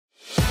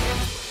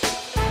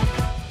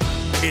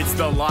It's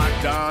the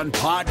Locked On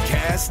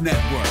Podcast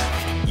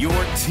Network, your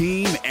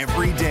team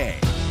every day.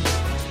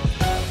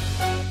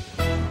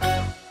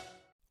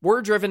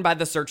 We're driven by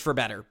the search for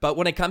better, but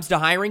when it comes to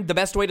hiring, the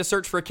best way to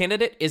search for a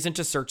candidate isn't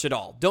to search at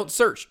all. Don't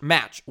search,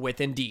 match with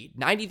Indeed.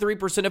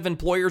 93% of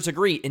employers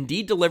agree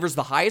Indeed delivers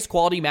the highest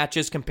quality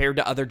matches compared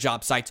to other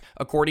job sites,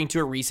 according to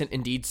a recent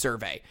Indeed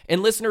survey.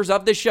 And listeners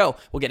of this show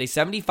will get a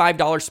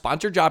 $75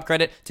 sponsored job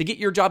credit to get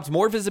your jobs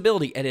more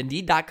visibility at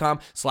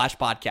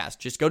Indeed.com/podcast.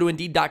 Just go to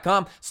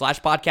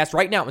Indeed.com/podcast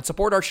right now and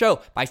support our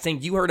show by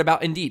saying you heard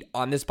about Indeed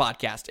on this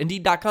podcast.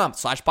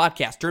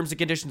 Indeed.com/podcast. Terms and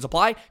conditions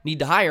apply. Need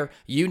to hire?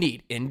 You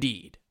need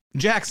Indeed.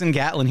 Jackson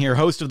Gatlin here,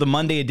 host of the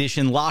Monday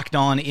edition Locked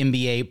On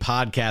NBA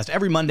podcast.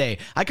 Every Monday,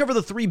 I cover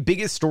the 3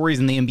 biggest stories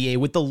in the NBA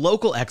with the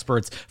local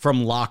experts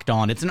from Locked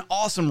On. It's an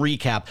awesome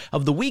recap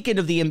of the weekend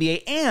of the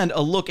NBA and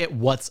a look at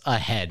what's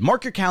ahead.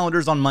 Mark your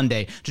calendars on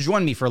Monday to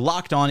join me for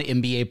Locked On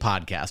NBA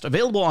podcast,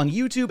 available on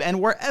YouTube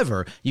and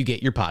wherever you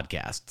get your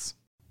podcasts.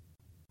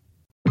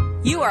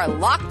 You are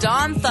Locked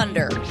On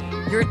Thunder,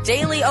 your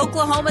daily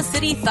Oklahoma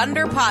City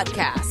Thunder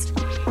podcast.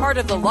 Part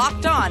of the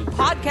Locked On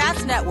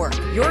Podcast Network,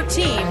 your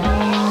team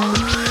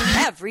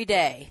every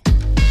day.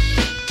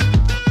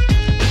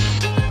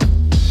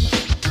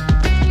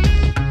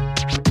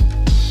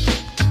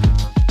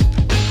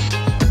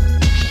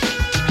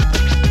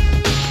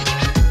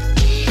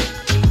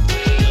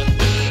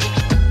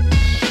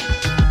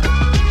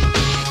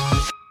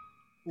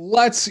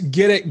 Let's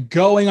get it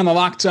going on the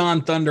Locked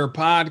On Thunder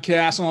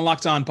podcast, on the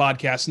Locked On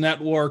Podcast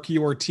Network,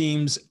 your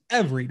teams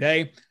every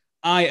day.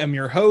 I am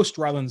your host,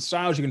 Rylan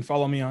Stiles. You can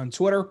follow me on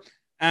Twitter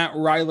at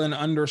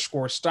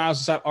Rylan_Stiles.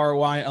 It's at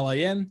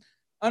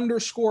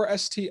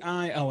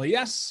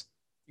RYLAN_STILES.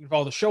 You can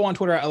follow the show on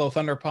Twitter at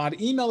LOThunderPod.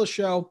 Email the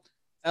show,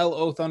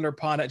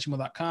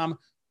 LOThunderPod@gmail.com.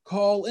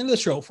 Call into the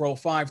show,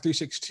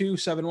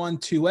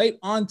 405-362-7128.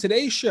 On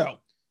today's show,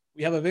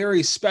 we have a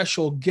very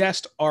special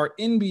guest, our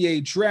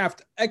NBA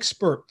draft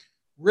expert,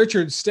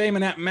 Richard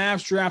Stayman at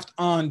Mavs Draft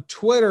on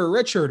Twitter.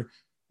 Richard,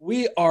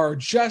 we are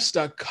just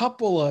a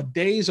couple of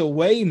days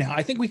away now.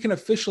 I think we can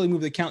officially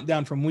move the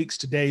countdown from weeks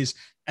to days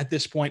at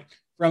this point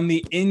from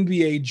the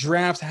NBA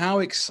draft. How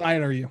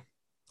excited are you?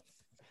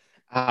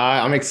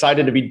 I'm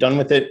excited to be done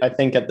with it. I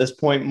think at this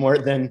point, more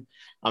than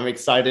I'm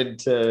excited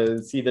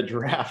to see the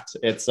draft.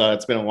 It's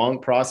been a long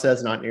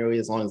process, not nearly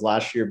as long as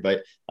last year,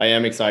 but I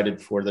am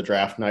excited for the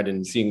draft night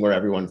and seeing where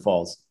everyone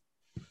falls.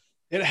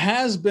 It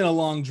has been a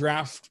long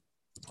draft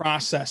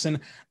process.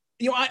 And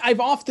I've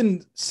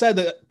often said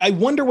that I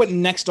wonder what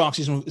next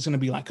offseason is going to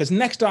be like, because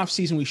next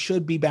offseason we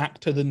should be back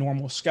to the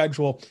normal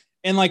schedule.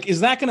 And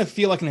is that going to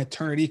feel like an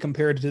eternity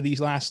compared to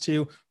these last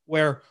two,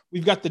 where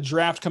we've got the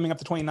draft coming up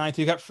the 29th,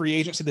 we've got free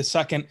agency the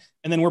 2nd,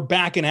 and then we're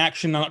back in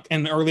action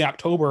in early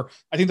October.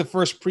 I think the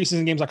first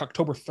preseason game is like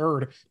October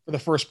 3rd for the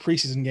first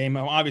preseason game.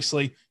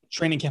 Obviously,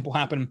 training camp will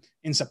happen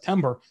in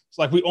September.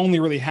 So we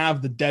only really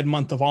have the dead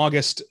month of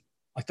August,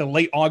 like the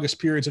late August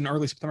periods and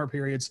early September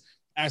periods,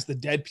 as the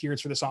dead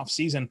periods for this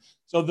offseason.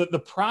 So the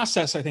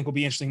process, I think, will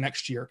be interesting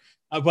next year.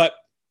 But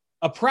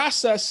a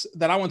process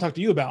that I want to talk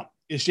to you about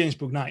is James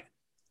Bouknight,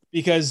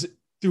 because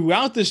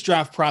throughout this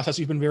draft process,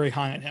 you've been very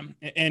high on him.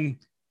 And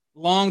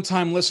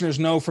longtime listeners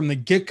know from the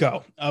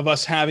get-go of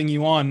us having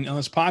you on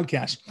this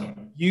podcast,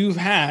 you've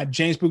had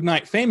James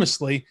Bouknight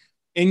famously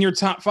in your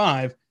top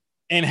 5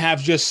 and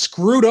have just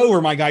screwed over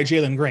my guy,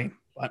 Jalen Green.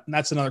 But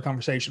that's another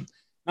conversation.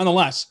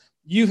 Nonetheless,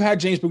 you've had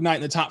James Bouknight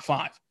in the top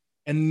 5.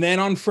 And then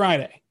on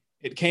Friday,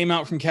 it came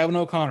out from Kevin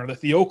O'Connor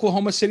that the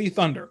Oklahoma City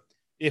Thunder,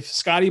 if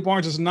Scotty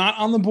Barnes is not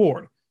on the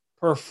board,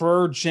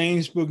 prefer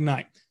James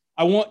Bouknight.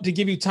 I want to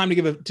give you time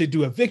to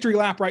do a victory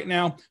lap right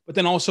now, but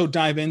then also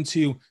dive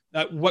into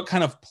what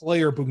kind of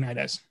player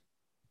Bouknight is.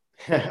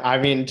 I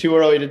mean, too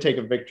early to take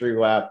a victory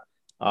lap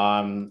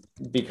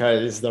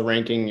because the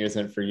ranking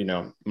isn't for,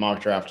 mock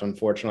draft,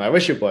 unfortunately. I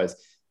wish it was,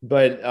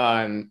 but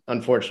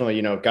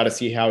unfortunately, got to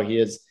see how he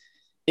is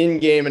in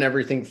game and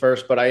everything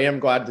first, but I am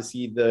glad to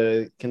see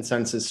the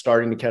consensus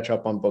starting to catch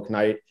up on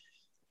Bouknight.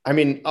 I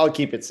mean, I'll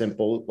keep it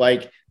simple.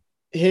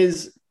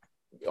 His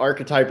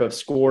archetype of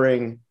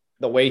scoring,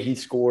 the way he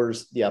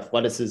scores, the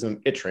athleticism,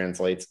 it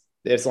translates.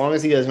 As long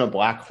as he isn't a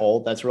black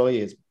hole, that's really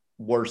his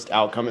worst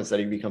outcome, is that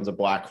he becomes a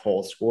black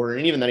hole scorer.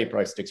 And even then he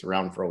probably sticks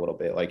around for a little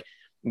bit.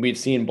 We've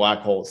seen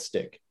black holes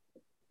stick.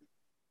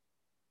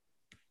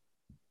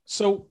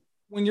 So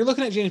when you're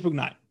looking at James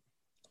Bouknight,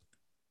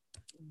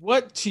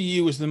 what to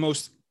you is the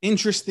most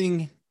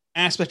interesting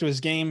aspect of his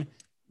game?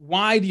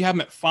 Why do you have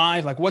him at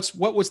 5?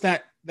 What was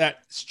that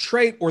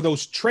trait, or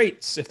those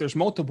traits, if there's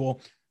multiple,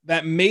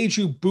 that made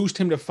you boost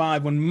him to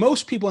 5 when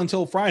most people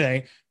until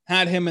Friday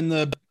had him in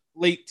the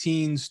late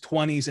teens,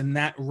 20s, in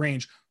that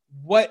range?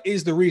 What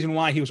is the reason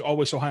why he was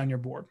always so high on your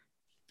board?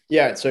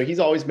 Yeah, so he's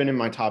always been in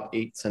my top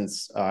 8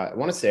 since I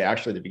want to say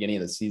actually the beginning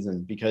of the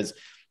season, because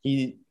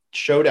he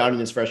showed out in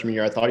his freshman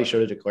year. I thought he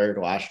showed it declared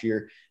last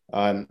year.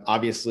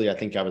 Obviously, I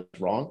think I was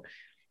wrong,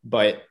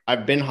 but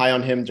I've been high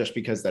on him just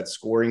because that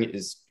scoring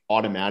is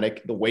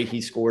automatic. The way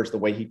he scores, the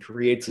way he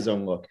creates his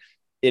own look,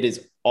 it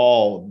is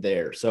all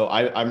there. So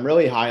I'm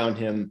really high on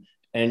him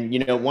And,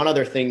 one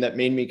other thing that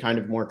made me kind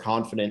of more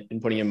confident in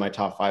putting in my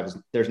top 5 is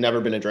there's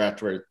never been a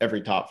draft where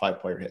every top 5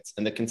 player hits.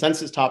 And the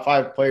consensus top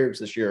 5 players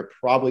this year are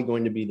probably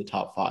going to be the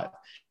top 5.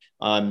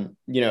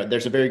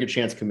 There's a very good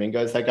chance Kuminga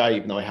is that guy,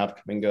 even though I have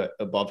Kuminga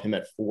above him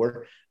at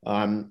 4.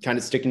 Kind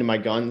of sticking to my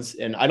guns.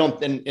 And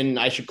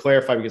I should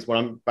clarify, because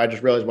I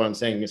just realized what I'm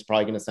saying is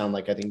probably going to sound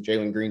like I think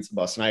Jalen Green's the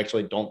bust. And I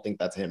actually don't think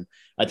that's him.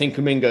 I think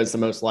Kuminga is the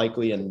most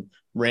likely, and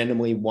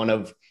randomly one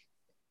of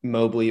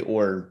Mobley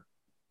or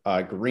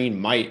Green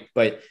might.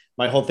 But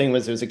my whole thing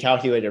was, it was a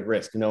calculated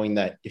risk, knowing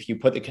that if you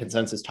put the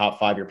consensus top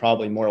 5, you're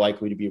probably more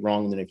likely to be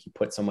wrong than if you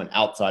put someone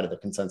outside of the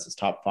consensus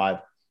top 5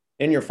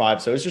 in your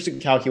 5. So it's just a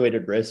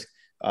calculated risk.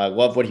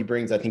 Love what he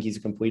brings. I think he's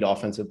a complete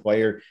offensive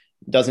player.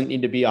 Doesn't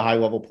need to be a high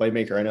level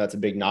playmaker. I know that's a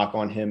big knock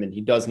on him, and he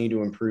does need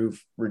to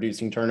improve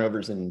reducing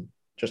turnovers and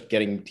just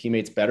getting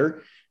teammates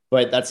better.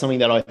 But that's something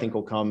that I think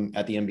will come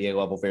at the NBA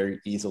level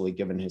very easily,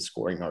 given his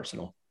scoring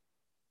arsenal.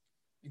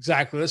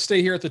 Exactly. Let's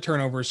stay here at the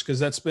turnovers, because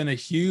that's been a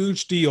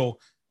huge deal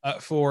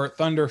for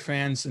Thunder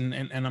fans,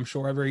 and I'm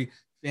sure every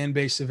fan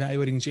base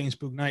evaluating James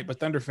Bouknight. But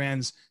Thunder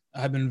fans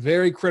have been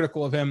very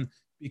critical of him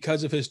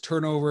because of his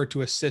turnover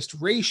to assist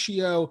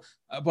ratio.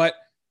 But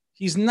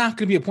he's not going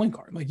to be a point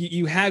guard. Like,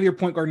 you have your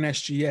point guard in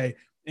SGA,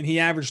 and he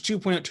averaged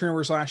 2.8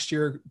 turnovers last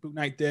year.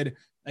 Bouknight did.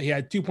 He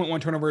had 2.1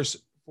 turnovers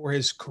for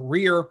his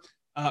career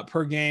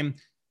per game.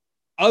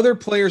 Other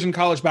players in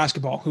college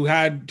basketball who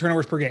had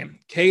turnovers per game: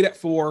 Cade at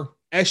 4,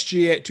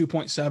 SGA at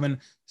 2.7,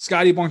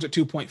 Scotty Barnes at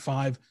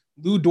 2.5,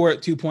 Lou Dort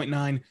at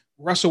 2.9,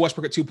 Russell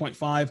Westbrook at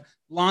 2.5,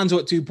 Lonzo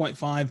at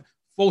 2.5,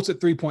 Fultz at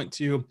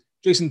 3.2,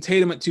 Jason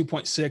Tatum at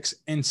 2.6,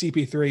 and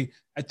CP3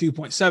 at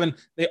 2.7.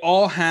 They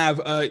all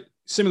have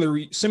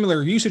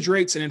similar usage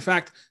rates, and in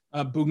fact,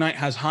 Bouknight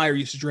has higher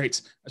usage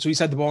rates. So he's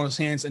had the ball in his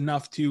hands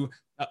enough to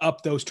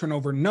up those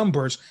turnover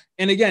numbers.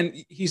 And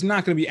again, he's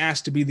not going to be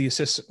asked to be the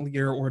assist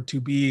leader or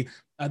to be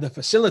the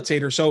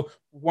facilitator. So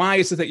why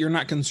is it that you're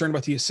not concerned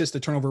about the assist to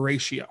turnover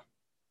ratio?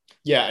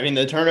 Yeah, I mean,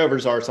 the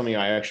turnovers are something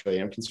I actually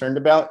am concerned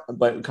about,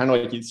 but kind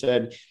of like you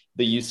said,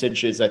 the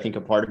usage is, I think,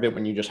 a part of it.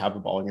 When you just have the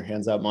ball in your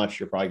hands that much,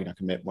 you're probably going to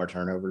commit more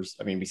turnovers.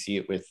 I mean, we see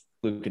it with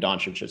Luka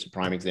Doncic as a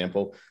prime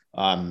example.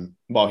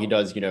 While he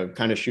does,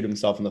 kind of shoot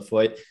himself in the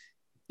foot,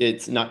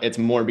 it's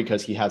more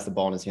because he has the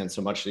ball in his hands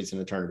so much that he's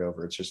going to turn it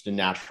over. It's just a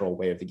natural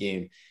way of the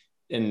game.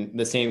 And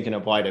the same can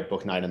apply to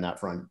Bouknight on that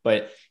front.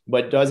 But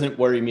what doesn't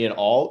worry me at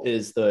all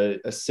is the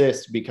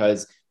assist,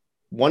 because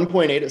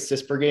 1.8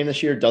 assists per game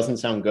this year doesn't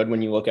sound good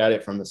when you look at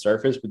it from the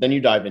surface, but then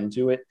you dive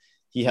into it.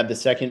 He had the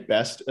second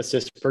best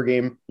assist per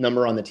game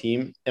number on the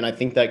team. And I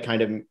think that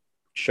kind of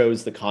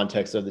shows the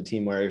context of the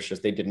team, where it's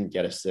just they didn't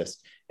get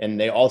assists. And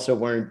they also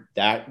weren't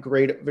that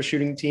great of a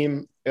shooting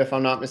team, if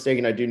I'm not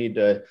mistaken. I do need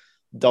to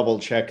double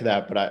check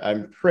that, but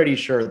I'm pretty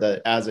sure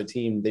that as a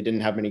team, they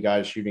didn't have many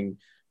guys shooting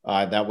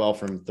that well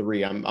from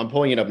 3. I'm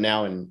pulling it up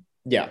now, and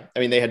yeah, I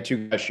mean, they had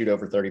 2 guys shoot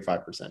over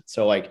 35%.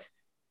 So like,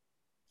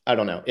 I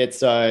don't know.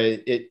 It's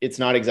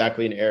not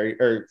exactly an area,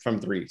 or from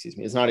 3, excuse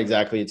me. It's not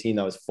exactly a team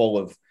that was full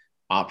of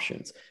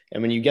options.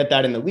 And when you get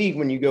that in the league,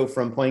 when you go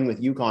from playing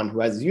with UConn, who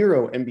has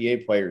 0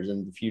 NBA players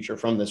in the future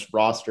from this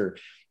roster,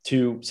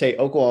 to say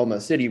Oklahoma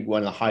City,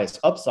 one of the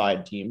highest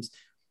upside teams,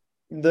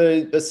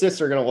 the assists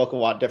are going to look a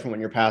lot different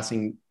when you're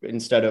passing.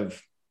 Instead of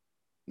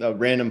a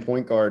random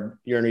point guard,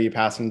 you're going to be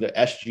passing to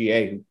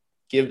SGA,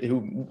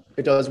 who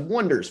it does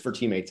wonders for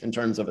teammates in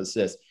terms of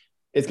assists.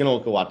 It's going to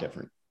look a lot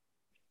different.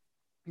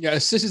 Yeah,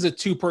 assist is a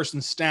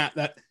 2-person stat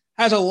that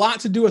has a lot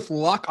to do with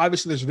luck.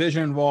 Obviously, there's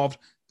vision involved.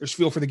 There's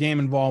feel for the game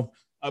involved.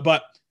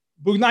 But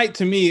Bouknight,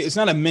 to me, it's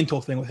not a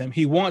mental thing with him.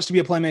 He wants to be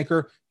a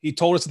playmaker. He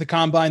told us at the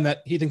Combine that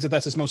he thinks that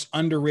that's his most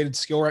underrated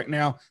skill right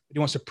now, that he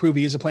wants to prove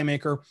he is a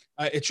playmaker.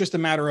 It's just a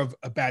matter of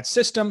a bad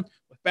system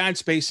with bad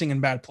spacing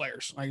and bad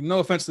players. Like, no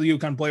offense to the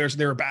UConn players,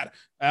 they were bad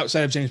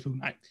outside of James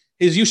Bouknight.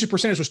 His usage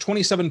percentage was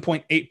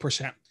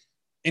 27.8%.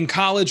 In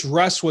college,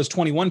 Russ was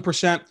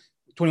 21%,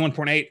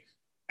 21.8.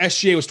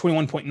 SGA was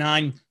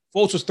 21.9.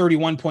 Fultz was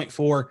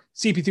 31.4.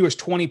 CP3 was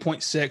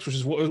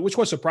 20.6, which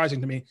was surprising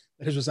to me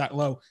that his was that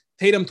low.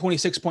 Tatum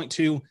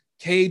 26.2.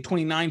 Cade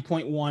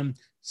 29.1.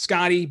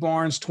 Scotty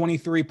Barnes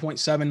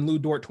 23.7. Lou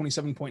Dort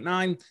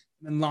 27.9. And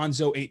then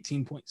Lonzo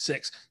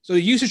 18.6. So the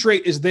usage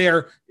rate is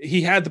there.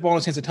 He had the ball in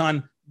his hands a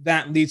ton.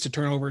 That leads to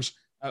turnovers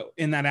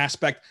in that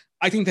aspect.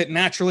 I think that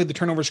naturally the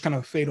turnovers kind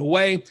of fade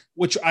away,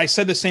 which I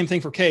said the same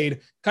thing for Cade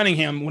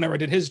Cunningham whenever I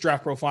did his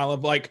draft profile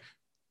of like,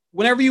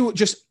 whenever you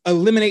just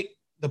eliminate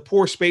the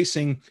poor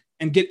spacing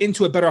and get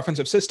into a better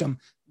offensive system,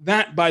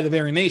 that by the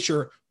very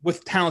nature,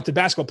 with talented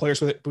basketball players,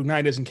 so that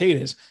Bouknight is and Cade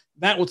is,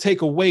 that will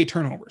take away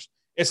turnovers.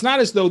 It's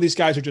not as though these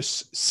guys are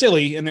just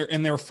silly and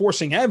they're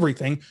forcing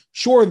everything.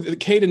 Sure,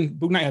 Cade and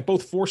Bouknight have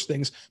both forced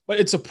things,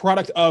 but it's a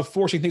product of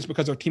forcing things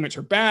because their teammates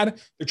are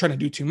bad. They're trying to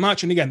do too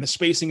much. And again, the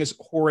spacing is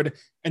horrid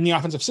and the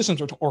offensive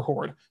systems are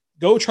horrid.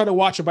 Go try to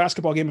watch a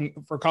basketball game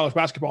for college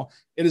basketball.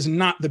 It is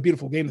not the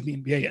beautiful game that the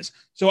NBA is.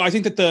 So I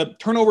think that the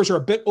turnovers are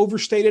a bit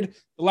overstated.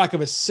 The lack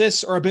of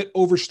assists are a bit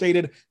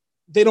overstated.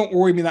 They don't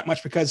worry me that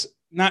much because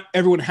not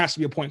everyone has to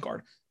be a point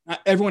guard.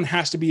 Not everyone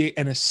has to be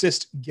an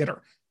assist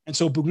getter. And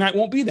so Bouknight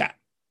won't be that.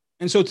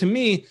 And so to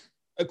me,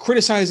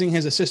 criticizing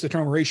his assist to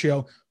turnover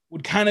ratio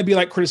would kind of be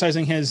like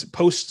criticizing his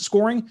post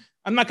scoring.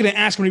 I'm not going to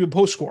ask him to be a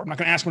post scorer. I'm not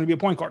going to ask him to be a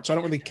point guard. So I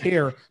don't really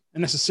care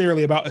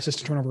necessarily about assist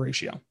to turnover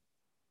ratio.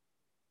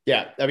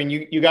 Yeah. I mean,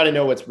 you got to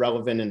know what's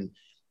relevant. And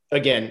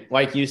again,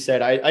 like you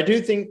said, I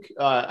do think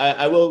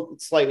I will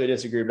slightly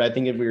disagree, but I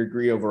think if we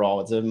agree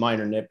overall, it's a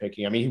minor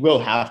nitpicking. I mean, he will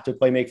have to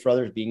play make for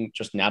others, being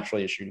just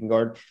naturally a shooting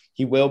guard.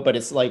 He will, but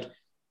it's like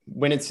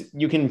when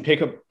you can't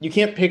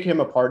pick him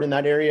apart in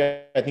that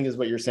area, I think is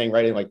what you're saying,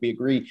 right? And like we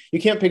agree,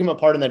 you can't pick him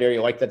apart in that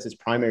area like that's his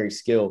primary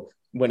skill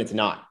when it's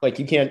not. Like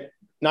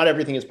not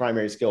everything is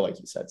primary skill, like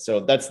you said.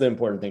 So that's the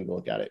important thing to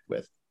look at it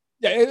with.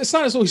 Yeah, it's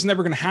not as though he's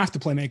never going to have to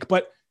play make,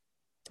 but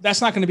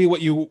that's not going to be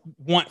what you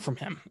want from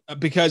him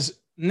because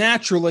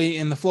naturally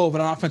in the flow of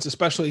an offense,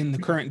 especially in the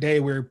current day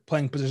where we're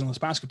playing positionless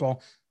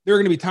basketball, there are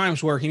going to be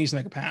times where he needs to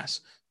make a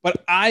pass.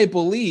 But I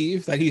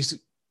believe that he's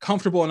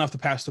comfortable enough to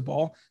pass the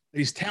ball, that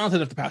he's talented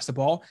enough to pass the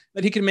ball,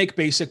 that he can make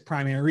basic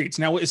primary reads.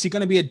 Now, is he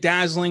going to be a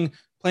dazzling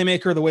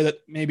playmaker the way that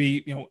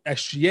maybe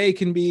SGA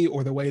can be,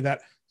 or the way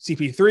that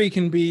CP3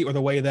 can be, or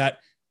the way that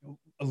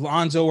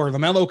Alonzo or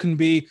LaMelo can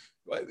be?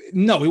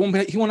 No, he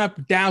won't have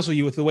to dazzle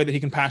you with the way that he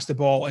can pass the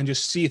ball and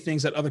just see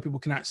things that other people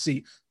cannot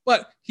see.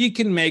 But he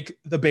can make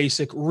the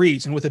basic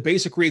reads. And with the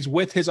basic reads,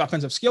 with his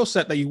offensive skill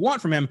set that you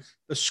want from him,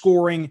 the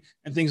scoring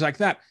and things like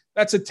that,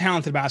 that's a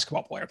talented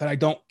basketball player that I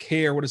don't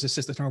care what his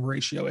assist to turnover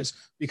ratio is,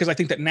 because I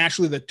think that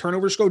naturally the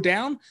turnovers go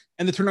down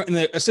and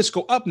the assists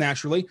go up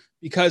naturally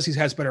because he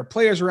has better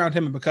players around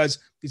him and because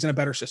he's in a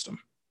better system.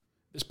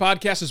 This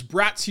podcast is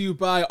brought to you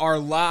by our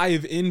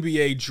live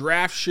NBA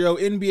draft show.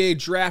 NBA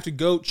draft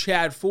GOAT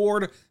Chad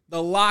Ford,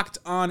 the Locked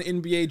On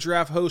NBA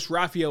draft host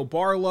Rafael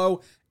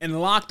Barlow,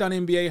 and Locked On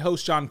NBA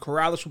host John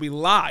Corrales will be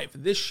live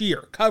this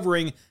year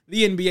covering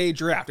the NBA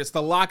draft. It's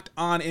the Locked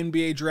On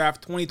NBA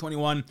Draft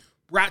 2021,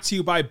 brought to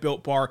you by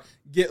Built Bar.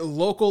 Get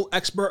local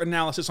expert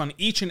analysis on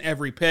each and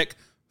every pick.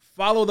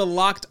 Follow the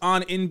Locked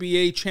On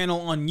NBA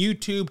channel on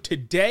YouTube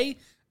today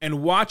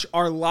and watch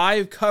our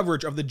live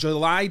coverage of the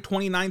July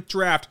 29th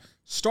draft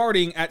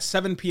starting at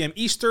 7 p.m.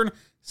 Eastern,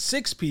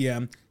 6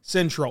 p.m.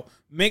 Central.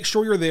 Make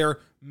sure you're there.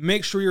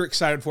 Make sure you're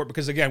excited for it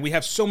because, again, we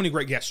have so many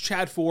great guests.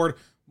 Chad Ford,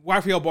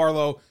 Rafael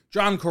Barlow,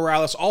 John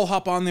Corrales, all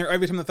hop on there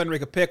every time the Thunder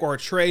make a pick or a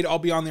trade. I'll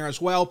be on there as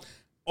well.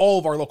 All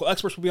of our local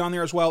experts will be on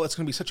there as well. It's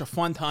going to be such a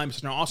fun time,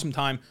 such an awesome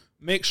time.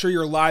 Make sure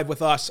you're live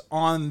with us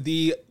on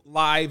the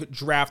live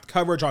draft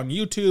coverage on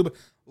YouTube,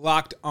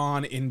 Locked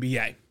On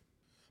NBA.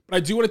 But I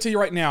do want to tell you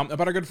right now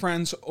about our good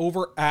friends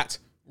over at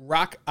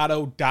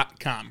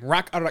RockAuto.com.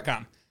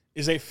 RockAuto.com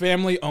is a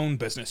family-owned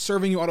business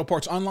serving you auto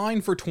parts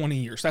online for 20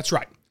 years. That's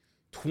right.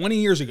 20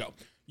 years ago,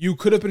 you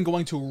could have been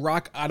going to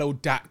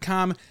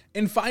RockAuto.com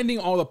and finding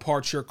all the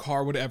parts your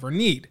car would ever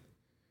need.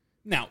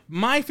 Now,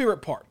 my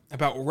favorite part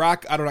about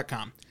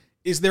RockAuto.com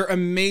is their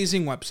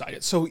amazing website.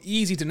 It's so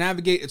easy to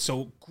navigate. It's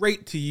so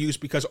great to use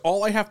because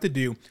all I have to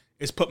do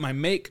is put my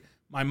make,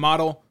 my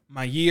model,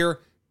 my year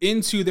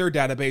into their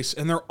database,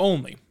 and they're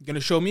only going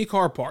to show me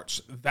car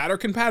parts that are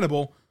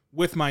compatible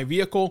with my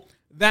vehicle.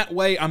 That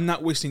way, I'm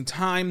not wasting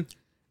time,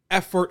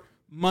 effort,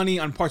 money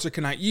on parts I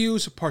cannot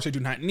use, parts I do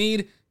not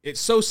need.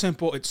 It's so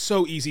simple. It's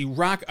so easy.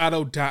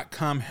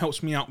 RockAuto.com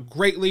helps me out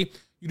greatly.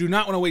 You do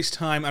not want to waste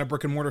time at a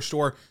brick and mortar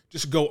store.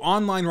 Just go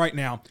online right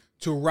now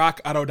to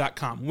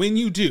RockAuto.com. When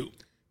you do,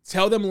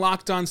 tell them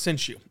Locked On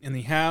sent you in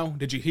the How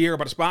Did You Hear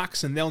About Us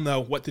box, and they'll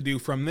know what to do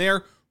from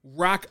there.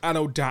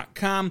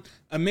 RockAuto.com.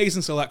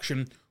 Amazing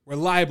selection,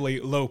 reliably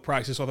low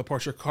prices, all the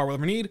parts your car will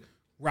ever need.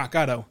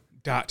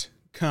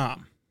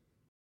 RockAuto.com.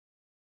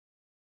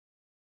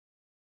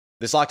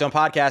 This Locked On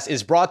podcast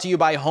is brought to you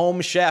by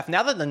Home Chef.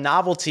 Now that the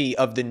novelty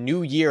of the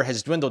new year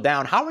has dwindled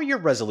down, how are your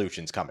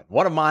resolutions coming?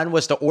 One of mine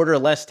was to order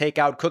less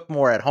takeout, cook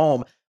more at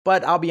home,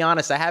 but I'll be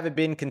honest, I haven't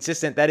been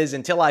consistent. That is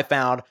until I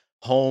found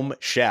Home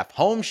Chef.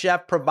 Home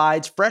Chef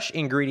provides fresh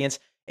ingredients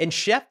and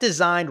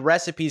chef-designed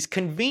recipes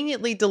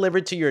conveniently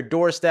delivered to your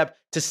doorstep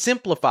to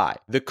simplify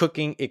the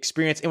cooking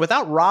experience and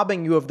without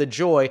robbing you of the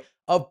joy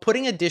of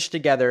putting a dish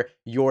together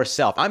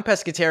yourself. I'm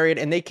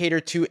pescatarian and they cater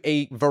to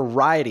a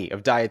variety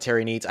of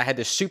dietary needs. I had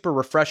this super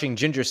refreshing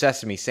ginger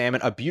sesame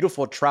salmon, a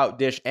beautiful trout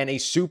dish, and a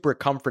super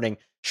comforting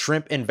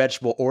shrimp and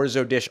vegetable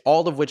orzo dish,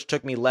 all of which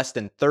took me less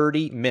than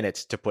 30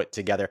 minutes to put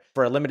together.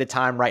 For a limited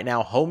time right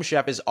now, Home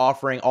Chef is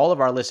offering all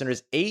of our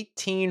listeners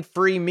 18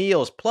 free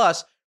meals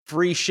plus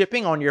free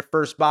shipping on your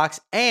first box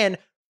and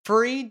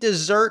free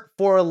dessert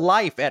for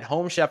life at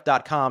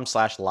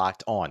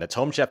homechef.com/lockedon. That's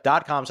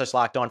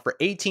homechef.com/lockedon for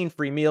 18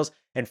 free meals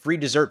and free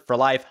dessert for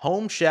life.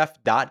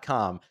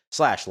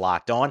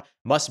 Homechef.com/lockedon.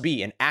 Must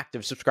be an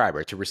active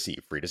subscriber to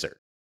receive free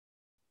dessert.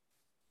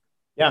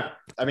 Yeah.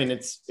 I mean,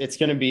 it's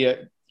going to be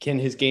can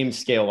his game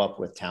scale up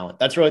with talent?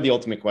 That's really the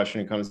ultimate question.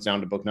 It comes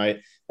down to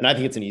Bouknight. And I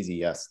think it's an easy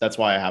yes. That's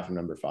why I have him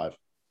number 5.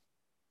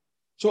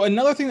 So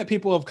another thing that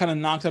people have kind of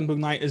knocked on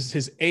Bouknight is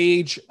his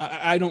age.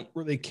 I don't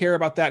really care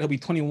about that. He'll be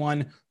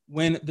 21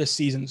 when the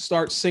season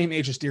starts. Same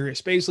age as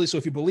Darius Bazley. So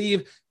if you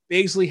believe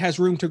Bazley has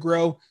room to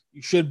grow,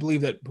 you should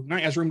believe that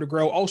Bouknight has room to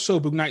grow. Also,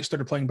 Bouknight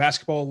started playing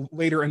basketball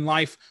later in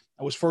life.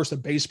 was first a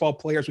baseball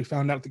player, as we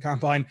found out at the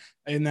combine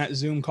in that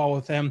Zoom call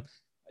with him.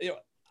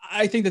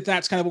 I think that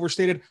that's kind of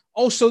overstated.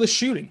 Also, the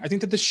shooting. I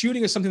think that the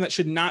shooting is something that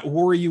should not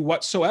worry you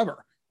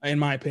whatsoever, in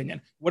my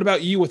opinion. What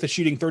about you with the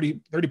shooting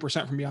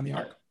 30% from beyond the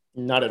arc?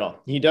 Not at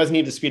all. He does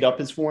need to speed up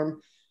his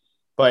form,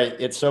 but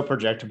it's so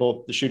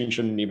projectable. The shooting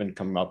shouldn't even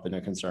come up in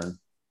a concern.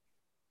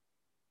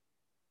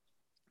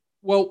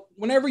 Well,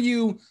 whenever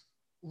you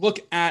look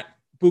at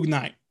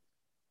Bouknight,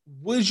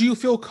 would you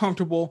feel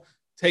comfortable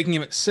taking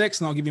him at 6?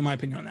 And I'll give you my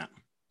opinion on that.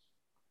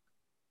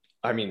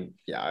 I mean,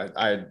 yeah,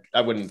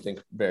 I wouldn't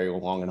think very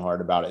long and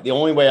hard about it. The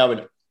only way I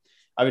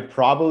would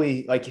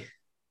probably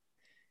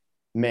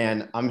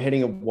I'm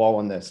hitting a wall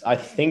on this. I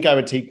think I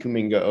would take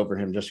Kuminga over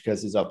him just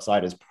because his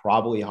upside is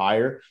probably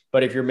higher.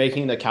 But if you're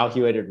making the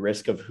calculated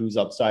risk of whose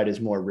upside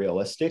is more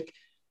realistic,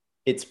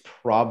 it's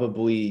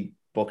probably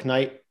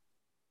Bouknight.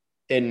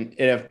 And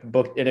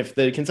if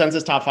the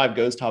consensus top 5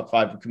 goes top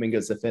 5, Kuminga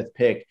is the 5th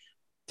pick,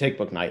 take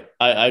Bouknight.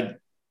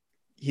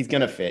 He's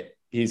gonna fit.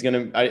 He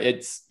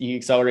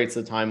accelerates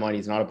the timeline.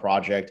 He's not a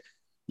project.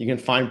 You can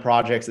find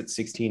projects at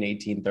 16,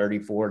 18,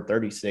 34,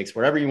 36,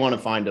 wherever you want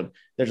to find them.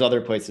 There's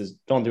other places.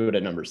 Don't do it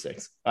at number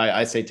 6.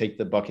 I say take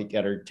the bucket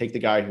getter, take the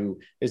guy who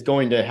is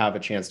going to have a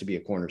chance to be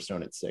a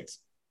cornerstone at 6.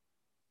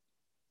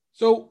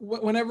 So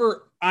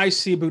whenever I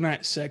see Bouknight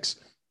at 6,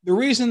 the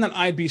reason that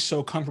I'd be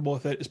so comfortable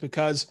with it is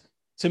because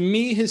to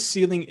me, his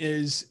ceiling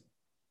is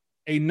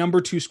a number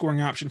 2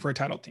 scoring option for a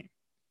title team.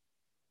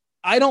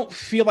 I don't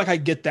feel like I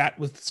get that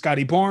with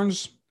Scotty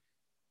Barnes.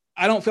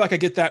 I don't feel like I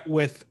get that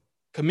with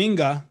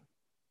Kuminga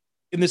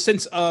in the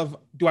sense of,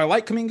 do I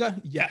like Kuminga?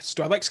 Yes.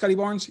 Do I like Scotty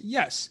Barnes?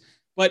 Yes.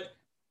 But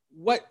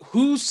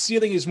whose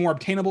ceiling is more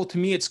obtainable? To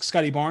me, it's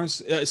Scotty Barnes.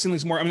 To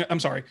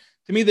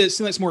me, the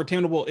ceiling that's more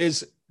attainable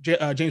is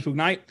James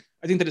Bouknight.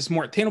 I think that it's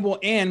more attainable,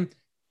 and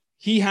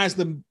he has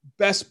the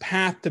best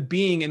path to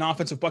being an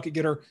offensive bucket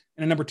getter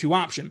and a number 2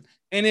 option.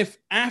 And if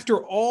after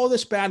all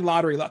this bad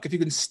lottery luck, if you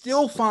can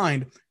still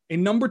find a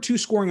number 2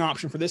 scoring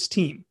option for this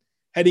team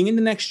heading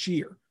into next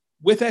year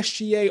with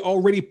SGA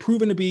already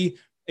proven to be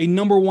a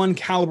number 1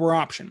 caliber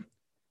option,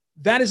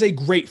 that is a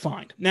great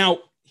find. Now,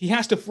 he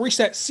has to reach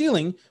that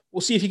ceiling.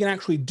 We'll see if he can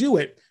actually do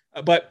it.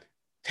 But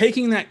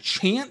taking that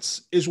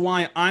chance is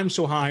why I'm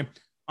so high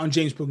on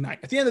James Bouknight.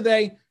 At the end of the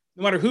day,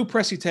 no matter who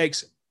Presti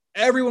takes,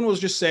 everyone will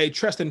just say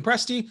Tristan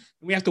Presti, and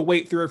we have to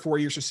wait 3 or 4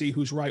 years to see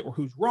who's right or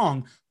who's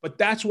wrong. But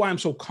that's why I'm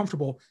so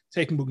comfortable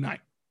taking Bouknight.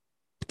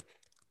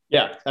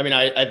 Yeah, I mean,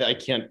 I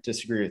can't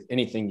disagree with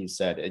anything you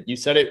said. You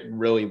said it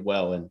really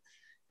well, and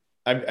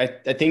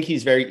I think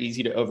he's very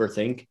easy to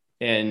overthink.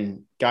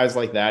 And guys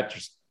like that,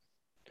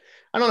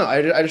 I don't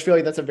know. I just feel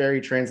like that's a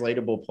very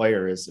translatable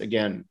player. Is,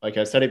 again, like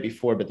I said it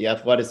before, but the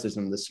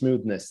athleticism, the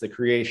smoothness, the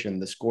creation,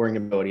 the scoring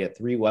ability at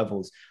 3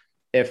 levels.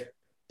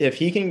 If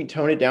he can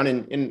tone it down,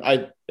 and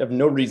I have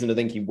no reason to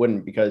think he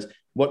wouldn't, because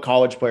what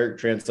college player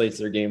translates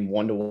their game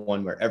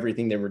 1-to-1, where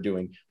everything they were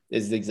doing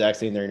is the exact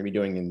same they're going to be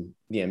doing in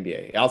the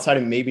NBA. Outside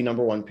of maybe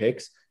number 1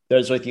 picks,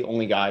 those are like the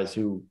only guys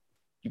who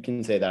you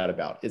can say that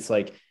about. It's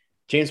like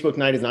James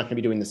Bouknight is not going to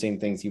be doing the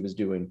same things he was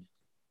doing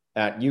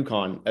at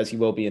UConn as he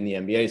will be in the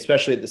NBA,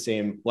 especially at the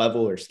same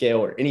level or scale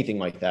or anything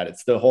like that.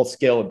 It's the whole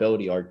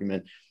scalability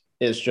argument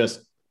is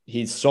just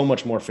he's so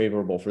much more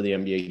favorable for the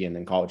NBA game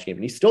than college game,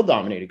 and he still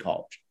dominated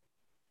college.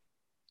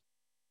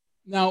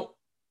 Now,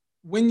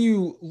 when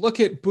you look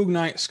at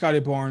Bouknight, Scotty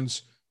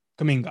Barnes,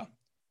 Kuminga,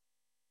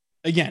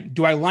 again,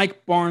 do I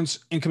like Barnes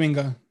and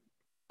Kuminga?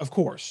 Of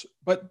course.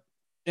 But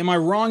am I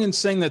wrong in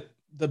saying that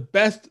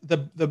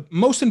the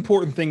most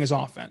important thing is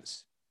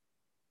offense?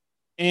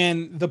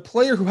 And the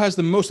player who has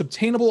the most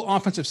obtainable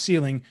offensive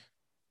ceiling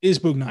is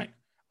Bouknight.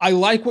 I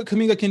like what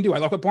Kuminga can do. I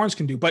like what Barnes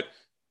can do. But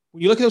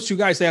when you look at those two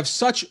guys, they have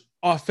such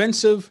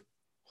offensive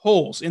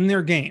holes in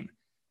their game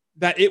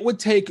that it would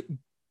take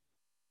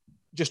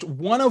just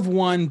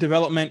one-of-one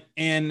development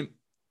and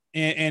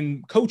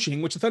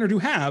coaching, which the Thunder do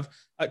have,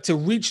 to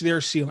reach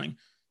their ceiling.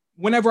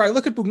 Whenever I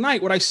look at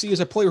Bouknight, what I see is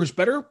a player who's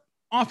better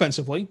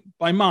offensively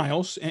by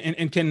miles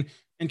and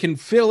can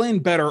fill in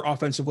better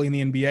offensively in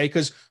the NBA,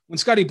 because when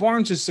Scotty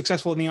Barnes is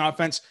successful in the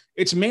offense,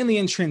 it's mainly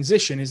in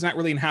transition. It's not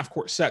really in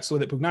half-court sets the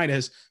way that Bouknight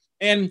is.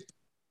 And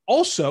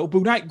also,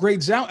 Bouknight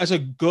grades out as a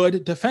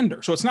good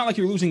defender. So it's not like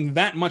you're losing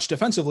that much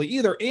defensively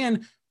either.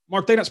 And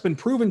Mark Daigneault's been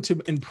proven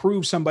to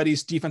improve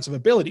somebody's defensive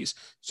abilities.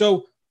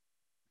 So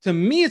to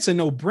me, it's a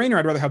no-brainer.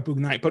 I'd rather have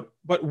Bouknight.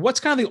 But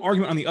what's kind of the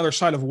argument on the other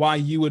side of why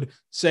you would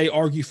say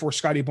argue for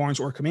Scotty Barnes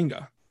or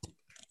Kuminga?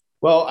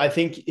 Well, I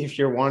think if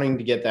you're wanting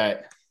to get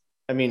that,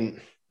 I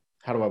mean,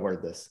 how do I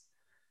word this?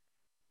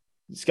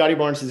 Scotty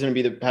Barnes is going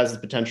to has the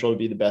potential to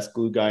be the best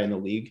glue guy in the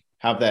league,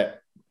 have that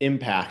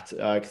impact,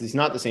 because he's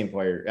not the same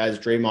player as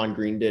Draymond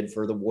Green did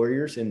for the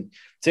Warriors. And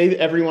say that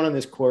everyone on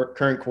this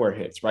current core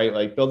hits, right?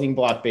 Like building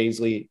block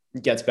Bazley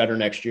gets better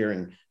next year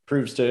and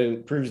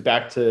proves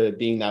back to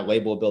being that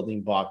label of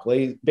building block.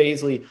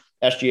 Bazley,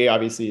 SGA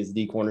obviously is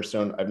the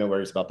cornerstone. I have no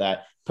worries about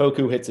that.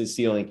 Poku hits his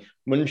ceiling.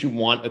 Wouldn't you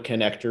want a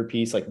connector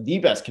piece, like the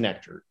best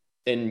connector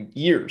in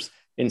years,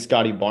 in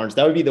Scotty Barnes?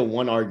 That would be the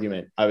one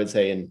argument I would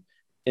say. And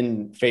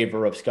in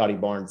favor of Scotty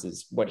Barnes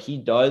is what he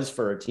does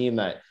for a team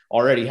that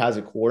already has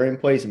a core in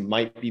place and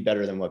might be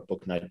better than what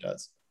Bouknight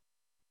does.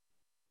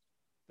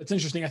 That's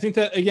interesting. I think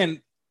that,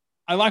 again,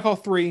 I like all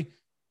three.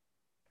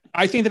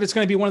 I think that it's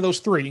going to be one of those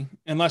three,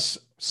 unless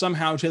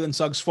somehow Jalen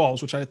Suggs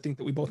falls, which I think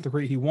that we both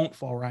agree he won't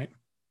fall, right?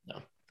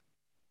 No.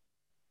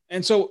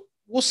 And so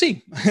we'll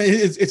see.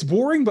 It's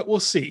boring, but we'll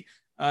see.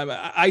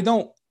 I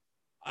know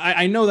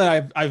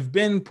that I've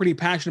been pretty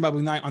passionate about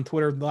Bouknight on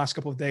Twitter the last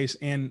couple of days,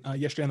 and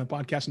yesterday on the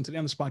podcast and today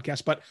on this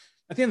podcast. But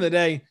at the end of the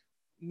day,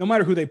 no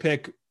matter who they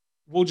pick,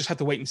 we'll just have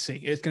to wait and see.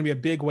 It's going to be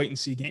a big wait and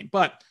see game.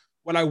 But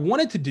what I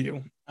wanted to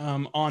do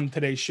on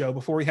today's show,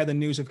 before we had the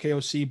news of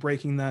KOC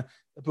breaking the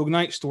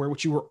Bouknight story,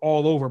 which you were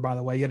all over, by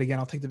the way, yet again,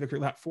 I'll take the victory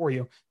lap for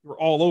you. You were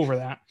all over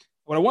that.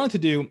 What I wanted to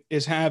do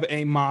is have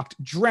a mock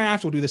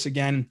draft. We'll do this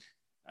again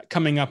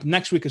coming up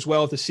next week as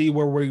well to see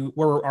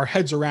where our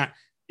heads are at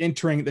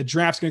entering the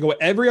draft. It's going to go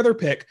every other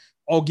pick.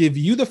 I'll give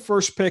you the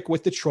first pick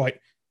with Detroit.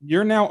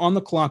 You're now on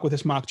the clock with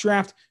this mock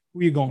draft. Who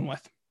are you going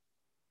with?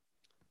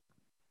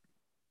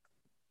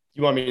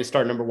 You want me to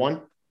start number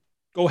 1?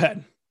 Go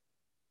ahead.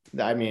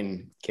 I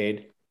mean,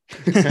 Cade.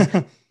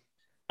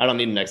 I don't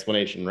need an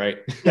explanation, right?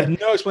 Yeah,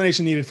 no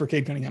explanation needed for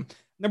Cade Cunningham.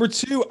 Number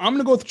 2, I'm going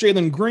to go with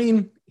Jalen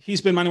Green.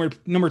 He's been my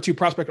number 2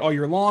 prospect all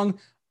year long.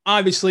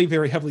 Obviously,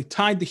 very heavily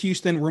tied to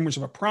Houston. Rumors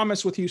of a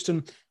promise with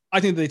Houston. I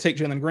think that they take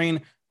Jalen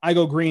Green. I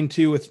go Green,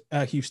 too, with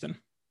Houston.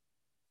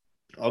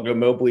 I'll go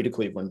Mobley to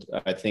Cleveland.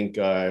 I think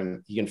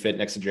he can fit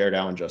next to Jared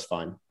Allen just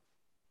fine.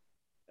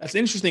 That's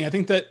interesting. I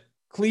think that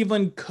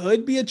Cleveland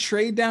could be a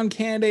trade down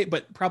candidate,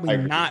 but probably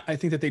not. I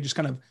think that they just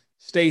kind of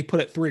stay put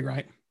at 3,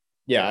 right?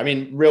 Yeah, I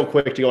mean, real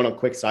quick, to go on a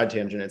quick side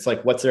tangent, it's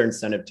like, what's their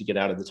incentive to get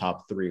out of the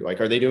top 3?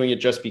 Like, are they doing it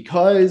just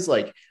because?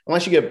 Like,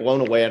 unless you get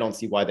blown away, I don't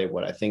see why they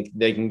would. I think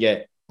they can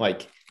get,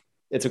 like,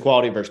 it's a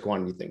quality versus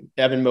quantity thing.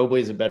 Evan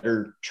Mobley is a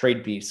better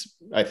trade piece,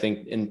 I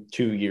think, in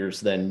 2 years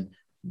than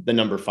the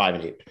number 5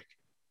 and 8 pick.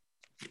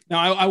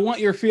 Now, I want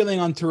your feeling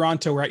on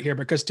Toronto right here,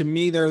 because to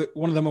me, they're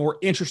one of the more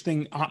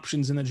interesting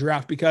options in the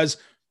draft, because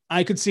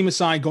I could see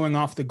Masai going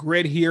off the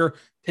grid here,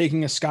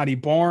 taking a Scotty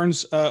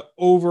Barnes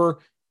over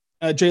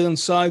Jalen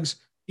Suggs,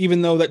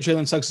 even though that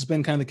Jalen Suggs has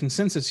been kind of the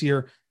consensus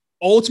here.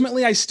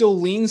 Ultimately, I still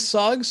lean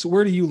Suggs.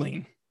 Where do you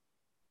lean?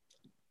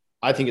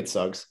 I think it's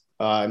Suggs.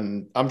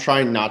 I'm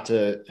trying not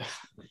to.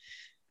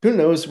 Who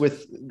knows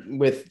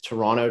with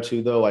Toronto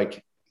too, though?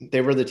 Like,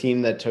 they were the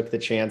team that took the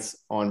chance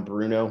on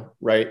Bruno,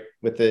 right?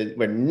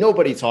 When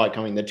nobody saw it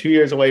coming. The 2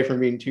 years away from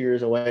being 2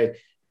 years away.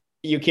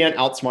 You can't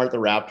outsmart the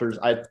Raptors.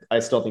 I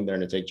still think they're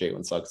going to take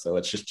Jalen Suggs, so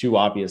it's just too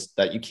obvious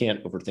that you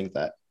can't overthink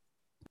that.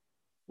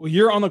 Well,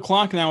 you're on the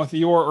clock now with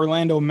your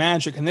Orlando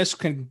Magic, and this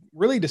can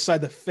really decide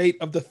the fate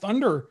of the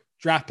Thunder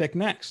draft pick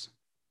next.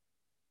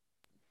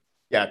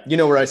 Yeah, you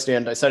know where I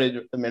stand. I said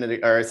it a minute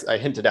ago, or I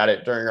hinted at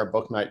it during our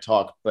Bouknight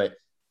talk, but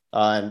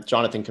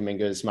Jonathan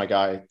Kuminga is my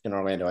guy in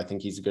Orlando. I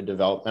think he's a good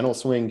developmental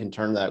swing, can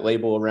turn that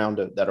label around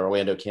that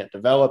Orlando can't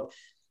develop.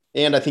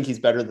 And I think he's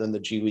better than the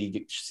G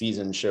League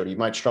season showed. He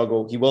might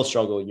struggle. He will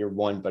struggle year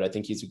 1, but I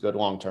think he's a good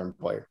long-term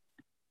player.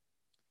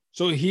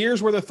 So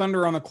here's where the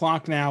Thunder are on the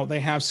clock now. They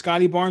have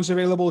Scotty Barnes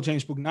available,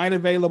 James Bouknight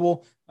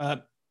available.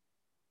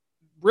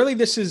 Really,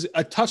 this is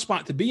a tough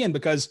spot to be in,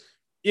 because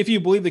if you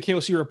believe the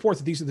KOC report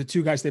that these are the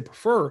 2 guys they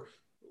prefer,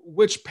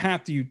 which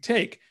path do you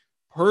take?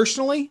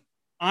 Personally,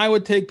 I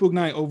would take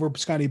Bouknight over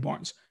Scotty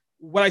Barnes.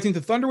 What I think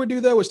the Thunder would do,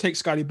 though, is take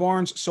Scotty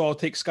Barnes. So I'll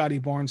take Scotty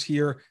Barnes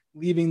here,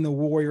 leaving the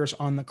Warriors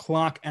on the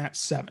clock at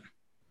 7.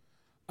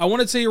 I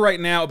want to tell you right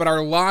now about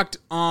our Locked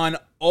On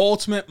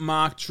Ultimate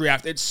Mock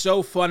Draft. It's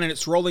so fun, and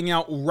it's rolling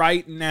out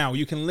right now.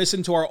 You can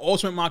listen to our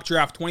Ultimate Mock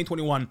Draft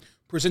 2021,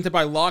 presented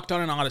by Locked On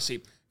and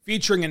Odyssey,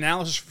 featuring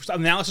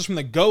analysis from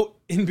the GOAT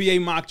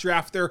NBA mock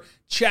drafter,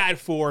 Chad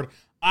Ford,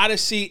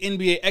 Odyssey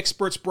NBA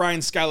experts Brian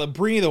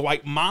Scalabrine, the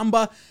White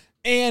Mamba,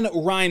 and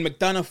Ryan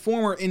McDonough,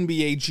 former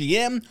NBA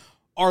GM.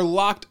 Our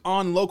Locked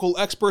On local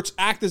experts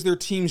act as their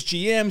team's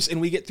GMs, and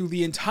we get through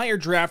the entire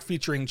draft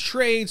featuring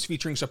trades,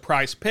 featuring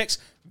surprise picks.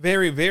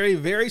 Very, very,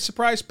 very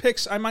surprise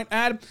picks, I might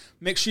add.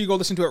 Make sure you go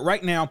listen to it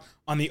right now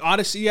on the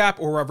Odyssey app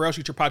or wherever else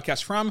you get your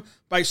podcast from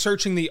by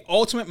searching the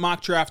Ultimate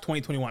Mock Draft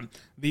 2021.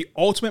 The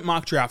Ultimate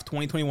Mock Draft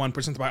 2021,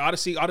 presented by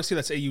Odyssey. Odyssey,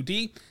 that's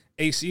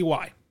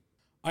AUDACY.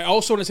 I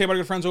also want to say about our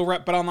good friends over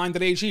at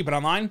betonline.ag.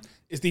 BetOnline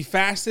is the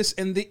fastest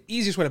and the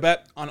easiest way to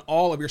bet on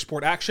all of your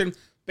sport action.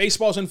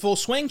 Baseball's in full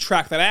swing.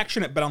 Track that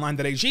action at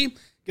betonline.ag.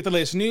 Get the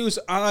latest news,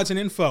 odds, and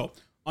info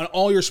on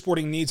all your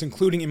sporting needs,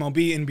 including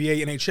MLB,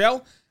 NBA,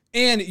 NHL,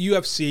 and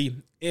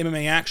UFC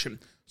MMA action.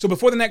 So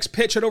before the next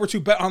pitch, head over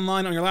to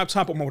BetOnline on your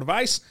laptop or mobile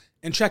device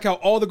and check out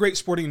all the great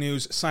sporting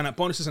news, sign-up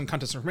bonuses, and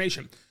contest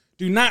information.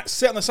 Do not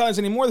sit on the sidelines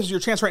anymore. This is your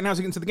chance right now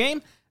to get into the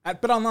game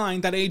at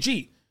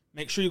betonline.ag.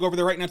 Make sure you go over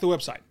there right now to the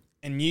website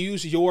and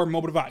use your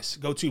mobile device.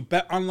 Go to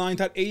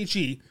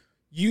betonline.ag.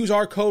 Use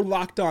our code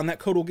LOCKEDON. That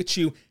code will get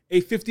you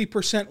a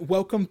 50%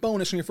 welcome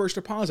bonus on your first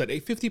deposit. A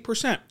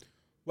 50%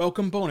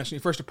 welcome bonus on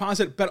your first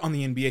deposit. Bet on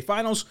the NBA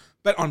Finals.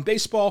 Bet on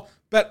baseball.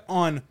 Bet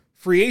on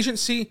free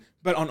agency.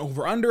 Bet on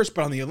over-unders.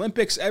 Bet on the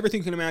Olympics. Everything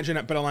you can imagine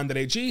at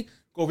betonline.ag.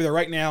 Go over there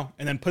right now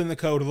and then put in the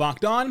code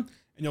Locked On, and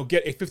you'll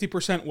get a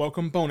 50%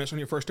 welcome bonus on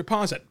your first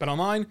deposit.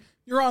 BetOnline,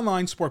 your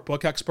online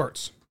sportbook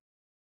experts.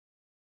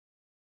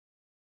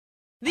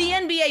 The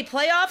NBA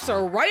playoffs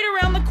are right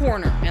around the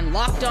corner, and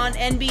Locked On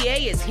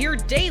NBA is here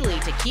daily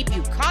to keep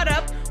you caught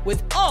up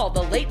with all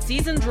the late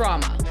season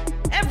drama.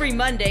 Every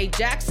Monday,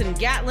 Jackson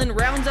Gatlin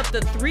rounds up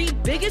the 3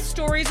 biggest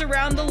stories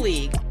around the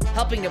league,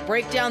 helping to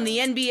break down the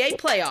NBA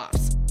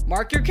playoffs.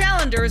 Mark your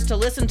calendars to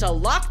listen to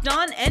Locked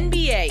On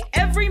NBA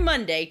every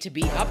Monday to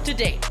be up to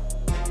date.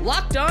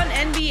 Locked On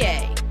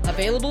NBA,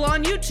 available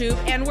on YouTube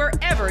and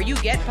wherever you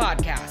get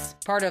podcasts.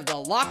 Part of the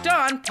Locked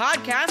On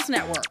Podcast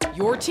Network,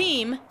 your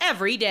team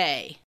every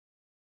day.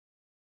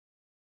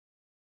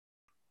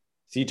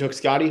 So you took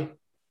Scotty?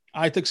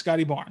 I took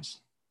Scotty Barnes.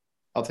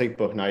 I'll take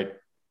Bouknight.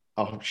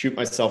 I'll shoot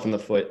myself in the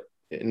foot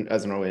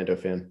as an Orlando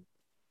fan.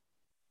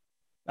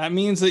 That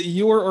means that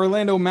your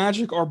Orlando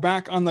Magic are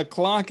back on the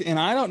clock, and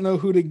I don't know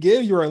who to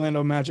give your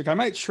Orlando Magic. I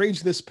might trade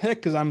you this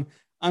pick because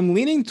I'm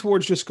leaning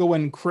towards just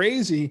going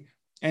crazy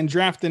and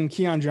drafting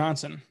Keon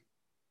Johnson.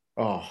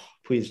 Oh,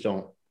 please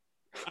don't.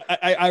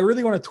 I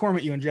really want to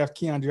torment you and draft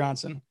Keon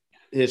Johnson.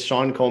 Is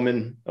Sean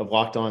Coleman of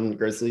Locked On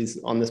Grizzlies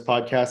on this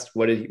podcast?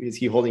 Is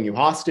he holding you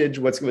hostage?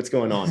 What's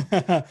going on?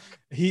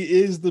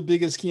 He is the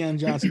biggest Keon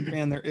Johnson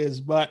fan there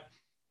is. But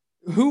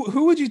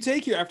who would you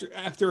take here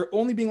after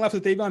only being left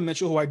with Davion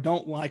Mitchell, who I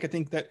don't like? I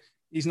think that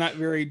he's not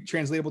very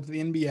translatable to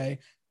the NBA.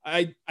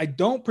 I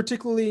don't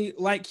particularly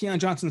like Keon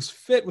Johnson's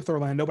fit with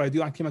Orlando, but I do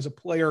like him as a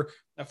player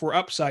for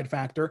upside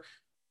factor.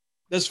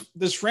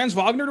 Does Franz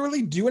Wagner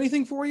really do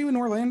anything for you in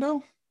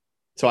Orlando?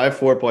 So I have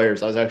 4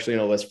 players. I was actually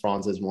going to list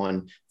Franz as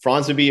one.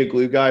 Franz would be a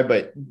glue guy,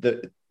 but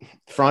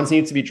Franz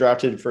needs to be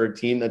drafted for a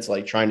team that's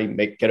like trying to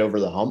get over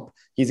the hump.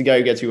 He's a guy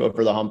who gets you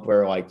over the hump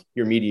where like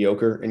you're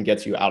mediocre and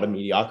gets you out of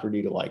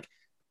mediocrity to like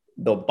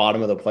the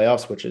bottom of the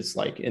playoffs, which is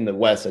like in the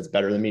West, that's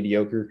better than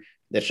mediocre.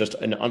 That's just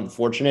an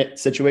unfortunate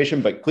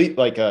situation, but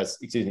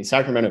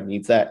Sacramento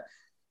needs that.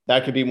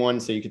 That could be one.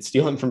 So you could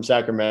steal him from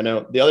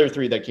Sacramento. The other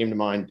 3 that came to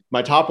mind,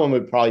 my top one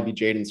would probably be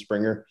Jaden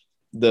Springer,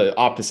 the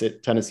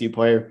opposite Tennessee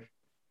player.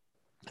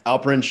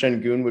 Alperen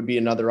Şengün would be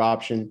another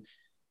option.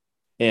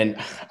 And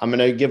I'm going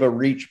to give a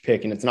reach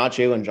pick, and it's not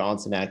Jalen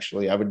Johnson,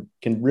 actually. I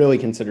can really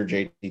consider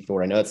JT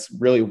Thor. I know it's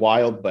really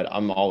wild, but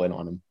I'm all in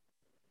on him.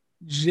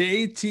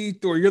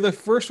 JT Thor. You're the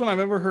first one I've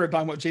ever heard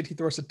talking about JT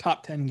Thor as a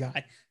top 10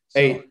 guy. So,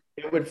 hey,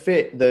 it would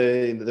fit.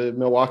 The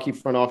Milwaukee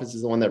front office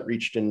is the one that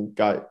reached and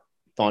got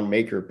Thon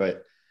Maker,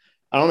 but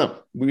I don't know.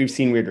 We've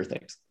seen weirder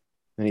things,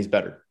 and he's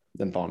better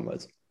than Thon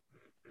was.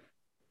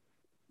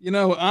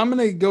 I'm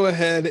going to go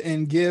ahead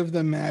and give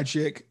the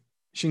Magic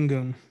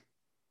Şengün.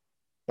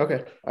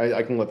 Okay,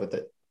 I can live with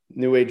it.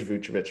 New age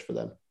Vucevic for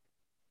them.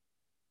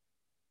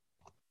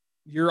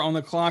 You're on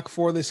the clock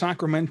for the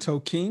Sacramento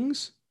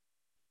Kings.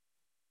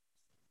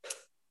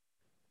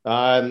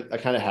 I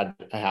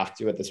have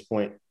to at this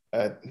point.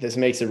 This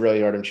makes it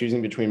really hard. I'm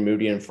choosing between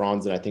Moody and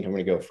Franz, and I think I'm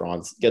going to go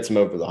Franz. Gets him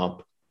over the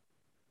hump.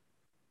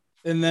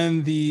 And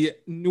then the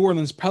New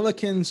Orleans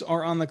Pelicans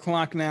are on the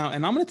clock now,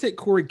 and I'm going to take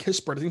Corey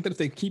Kispert. I think that if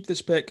they keep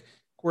this pick,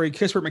 Corey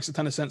Kispert makes a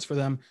ton of sense for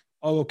them.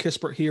 Although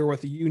Kispert here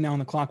with you now on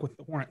the clock with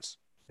the Hornets.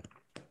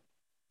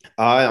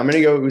 I'm going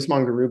to go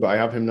Usman Garuba. I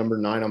have him number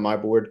 9 on my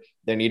board.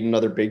 They need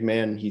another big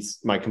man.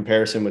 My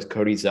comparison was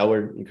Cody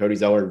Zeller, and Cody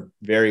Zeller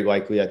very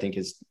likely I think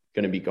is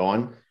going to be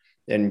gone.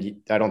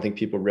 And I don't think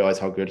people realize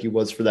how good he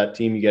was for that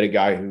team. You get a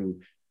guy who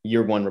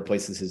year 1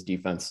 replaces his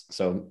defense.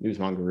 So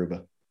Usman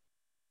Garuba.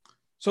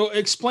 So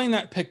explain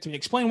that pick to me.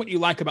 Explain what you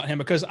like about him,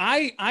 because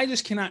I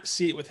just cannot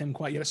see it with him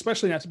quite yet,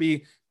 especially not to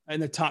be in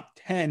the top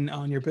 10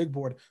 on your big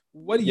board.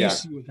 What do you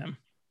see with him?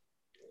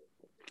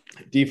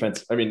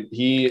 Defense. I mean,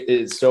 he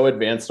is so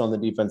advanced on the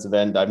defensive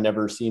end. I've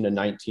never seen a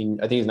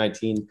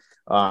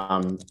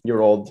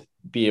 19-year-old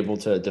be able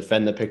to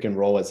defend the pick and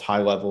roll as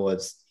high level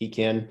as he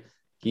can.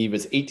 He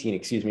was 18,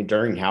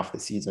 during half the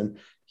season.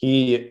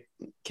 He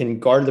can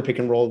guard the pick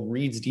and roll,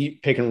 reads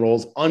deep pick and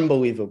rolls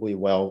unbelievably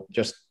well,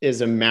 just is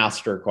a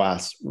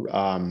masterclass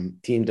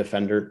team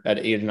defender at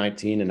age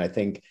 19. And I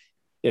think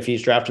if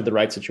he's drafted the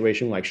right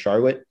situation like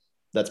Charlotte,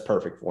 that's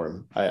perfect for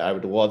him. I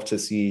would love to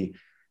see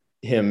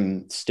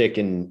him stick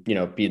and, be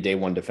a day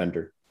 1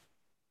 defender.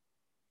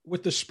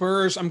 With the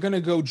Spurs, I'm going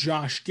to go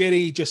Josh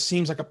Giddey. Just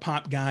seems like a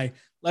pop guy.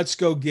 Let's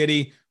go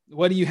Giddey.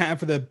 What do you have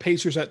for the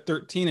Pacers at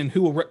 13, and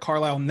who will Rick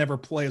Carlisle never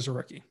play as a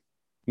rookie?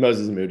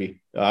 Moses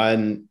Moody,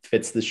 and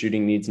fits the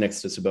shooting needs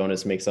next to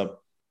Sabonis, makes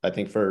up, I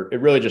think,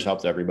 it really just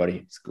helps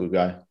everybody. He's a glue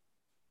guy.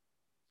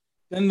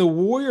 Then the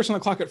Warriors on the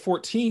clock at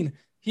 14.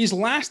 He's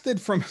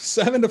lasted from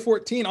 7 to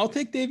 14. I'll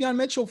take Davion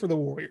Mitchell for the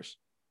Warriors.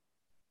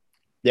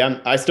 Yeah,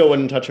 I still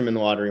wouldn't touch him in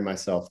the lottery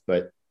myself,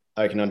 but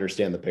I can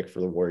understand the pick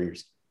for the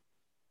Warriors.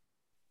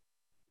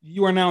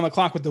 You are now on the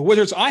clock with the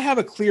Wizards. I have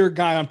a clear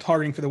guy I'm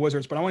targeting for the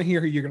Wizards, but I want to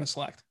hear who you're going to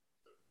select.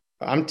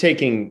 I'm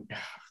taking –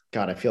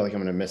 God, I feel like I'm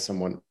going to miss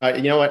someone.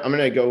 You know what? I'm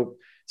going to go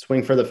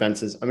swing for the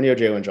fences. I'm going to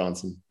go Jalen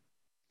Johnson.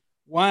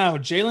 Wow,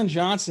 Jalen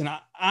Johnson.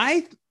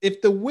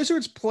 If the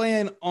Wizards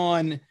plan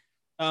on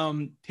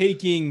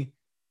taking,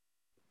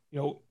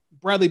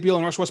 Bradley Beal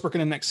and Russ Westbrook in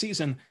the next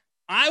season.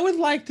 I would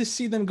like to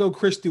see them go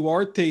Chris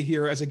Duarte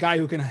here as a guy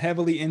who can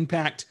heavily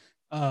impact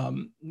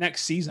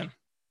next season.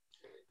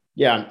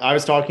 Yeah, I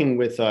was talking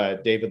with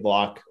David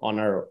Locke on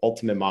our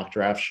Ultimate Mock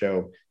Draft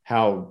show,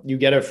 how you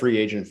get a free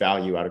agent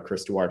value out of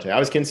Chris Duarte. I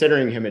was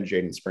considering him and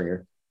Jaden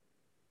Springer.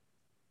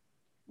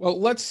 Well,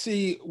 let's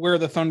see where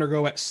the Thunder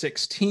go at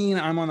 16.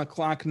 I'm on the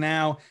clock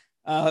now.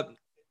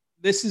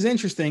 This is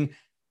interesting.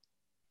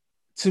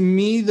 To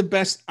me, the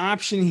best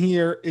option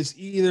here is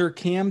either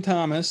Cam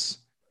Thomas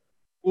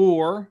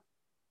or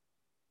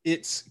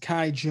it's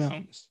Kai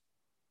Jones.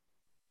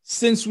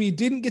 Since we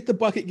didn't get the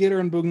bucket getter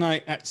and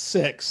Bouknight at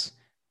 6,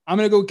 I'm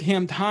going to go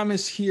Cam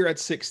Thomas here at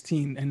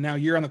 16. And now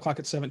you're on the clock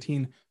at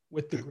 17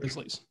 with the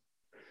Grizzlies.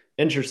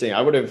 Interesting.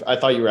 I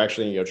thought you were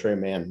actually going to go Trey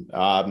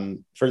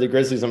Mann. For the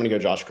Grizzlies, I'm going to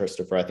go Josh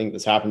Christopher. I think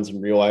this happens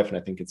in real life, and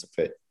I think it's a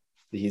fit.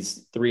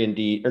 He's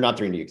 3-and-D, or not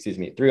 3-and-D, excuse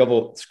me,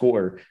 3-level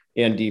scorer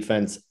and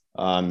defense.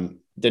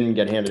 Didn't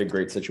get handed a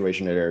great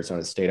situation at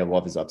Arizona State. I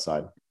love his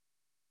upside.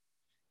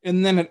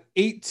 And then at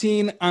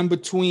 18, I'm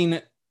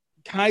between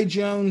Kai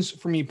Jones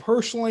for me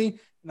personally,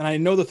 and I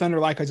know the Thunder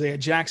like Isaiah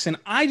Jackson.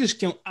 I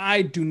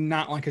do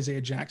not like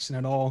Isaiah Jackson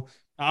at all.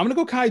 I'm going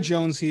to go Kai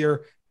Jones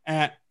here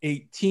at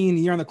 18.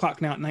 You're on the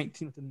clock now at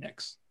 19 with the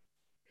Knicks.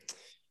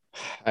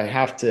 I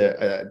have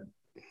to,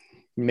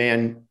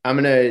 man, I'm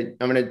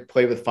gonna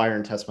play with fire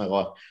and test my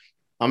luck.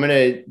 I'm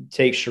gonna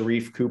take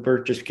Sharif Cooper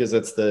just because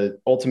it's the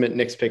ultimate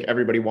Knicks pick.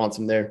 Everybody wants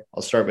him there.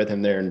 I'll start with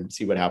him there and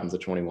see what happens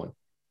at 21.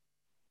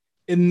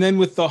 And then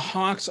with the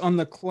Hawks on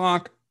the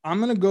clock, I'm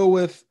gonna go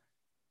with.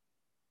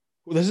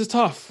 Well, this is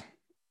tough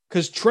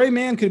because Trey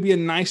Mann could be a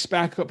nice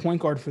backup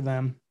point guard for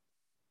them.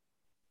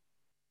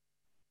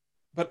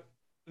 But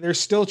there's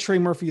still Trey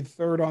Murphy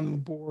third on the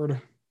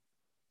board.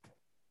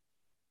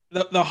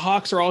 The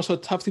Hawks are also a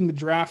tough team to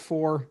draft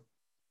for.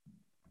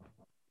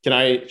 Can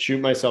I shoot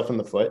myself in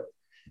the foot?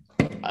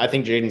 I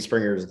think Jaden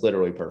Springer is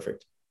literally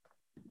perfect.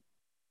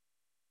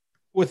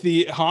 With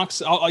the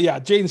Hawks? Yeah,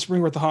 Jaden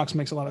Springer with the Hawks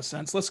makes a lot of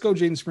sense. Let's go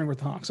Jaden Springer with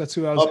the Hawks. That's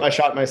who I was. I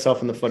shot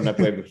myself in the foot and I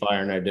played with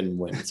fire and I didn't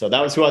win. So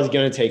that was who I was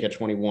going to take at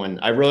 21.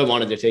 I really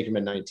wanted to take him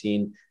at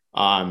 19.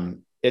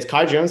 Is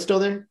Kai Jones still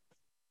there?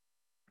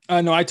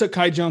 No, I took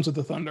Kai Jones with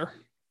the Thunder.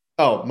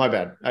 Oh, my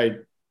bad. I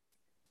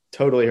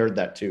totally heard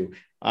that too.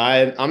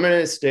 I'm going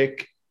to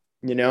stick,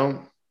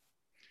 do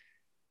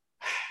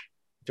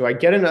I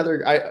get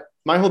another?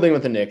 My whole thing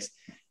with the Knicks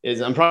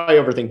is I'm probably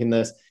overthinking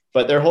this,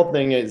 but their whole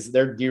thing is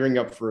they're gearing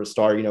up for a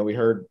star. We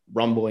heard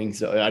rumblings.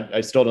 So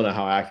I still don't know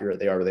how accurate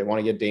they are, but they want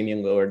to get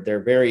Damian Lillard. They're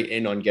very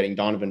in on getting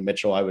Donovan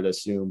Mitchell, I would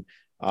assume.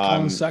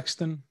 Colin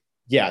Sexton.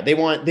 Yeah, they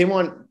want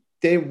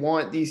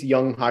these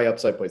young high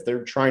upside players.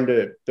 They're trying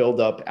to build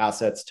up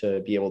assets to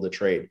be able to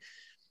trade.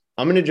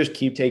 I'm going to just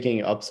keep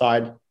taking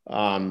upside.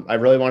 I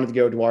really wanted to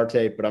go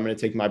Duarte, but I'm going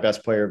to take my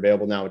best player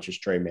available now, which is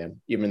Trey Mann.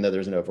 Even though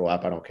there's an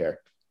overlap, I don't care.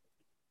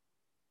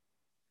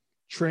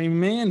 Trey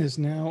Mann is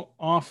now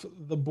off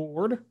the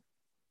board.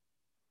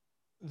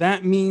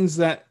 That means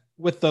that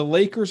with the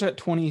Lakers at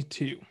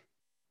 22,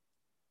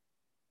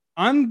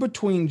 I'm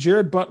between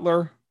Jared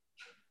Butler,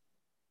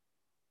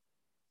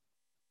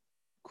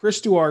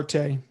 Chris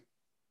Duarte,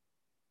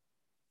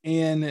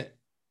 and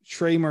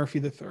Trey Murphy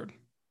III.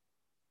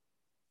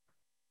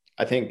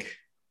 I think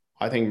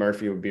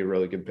Murphy would be a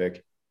really good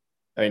pick.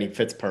 I mean, he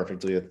fits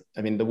perfectly.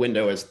 The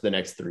window is the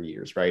next 3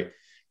 years, right?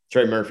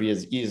 Trey Murphy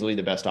is easily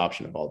the best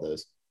option of all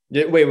those.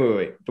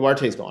 Wait.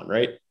 Duarte's gone,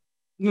 right?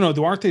 No,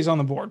 Duarte's on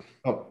the board.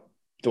 Oh,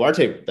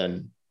 Duarte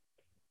then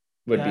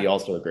would be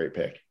also a great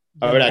pick.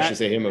 I would actually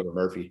say him over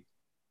Murphy.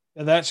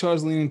 That's who I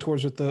was leaning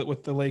towards with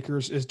the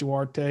Lakers is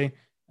Duarte.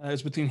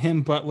 It's between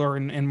him, Butler,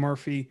 and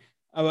Murphy.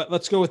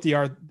 Let's go with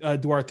the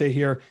Duarte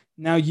here.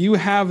 Now you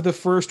have the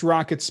first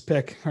Rockets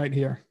pick right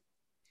here.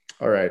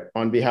 All right.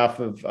 On behalf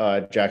of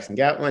Jackson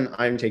Gatlin,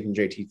 I'm taking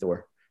JT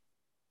Thor.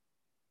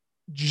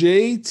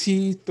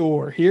 JT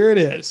Thor. Here it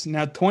is.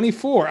 Now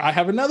 24. I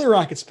have another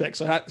Rockets pick.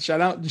 So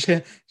shout out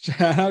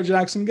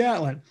Jackson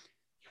Gatlin.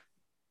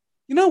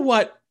 You know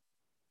what?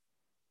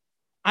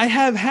 I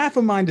have half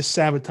a mind to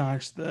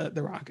sabotage the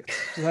Rockets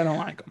because I don't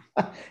like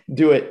them.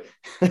 Do it.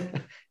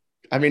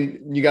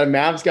 You got a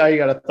Mavs guy, you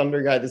got a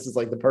Thunder guy. This is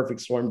like the perfect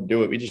storm to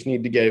do it. We just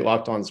need to get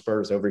Locked On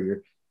Spurs over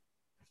here.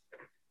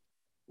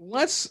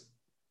 Let's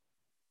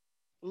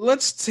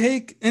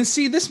take and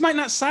see. This might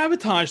not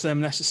sabotage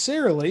them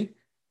necessarily,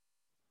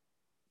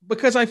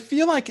 because I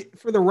feel like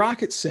for the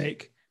Rockets'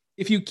 sake,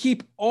 if you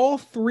keep all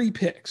 3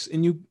 picks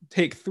and you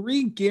take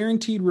 3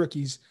 guaranteed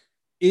rookies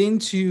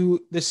into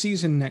the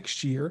season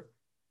next year,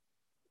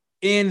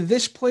 and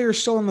this player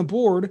is still on the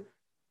board,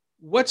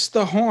 what's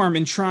the harm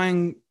in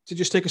trying to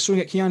just take a swing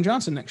at Keon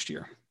Johnson next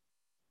year?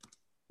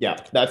 Yeah,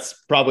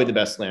 that's probably the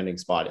best landing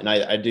spot. And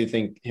I do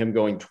think him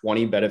going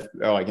 20 in the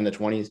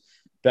 20s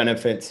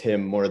benefits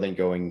him more than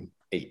going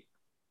 8.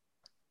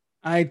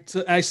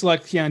 I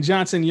select Keon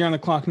Johnson. You're on the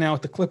clock now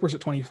with the Clippers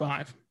at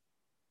 25.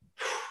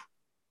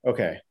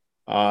 Okay.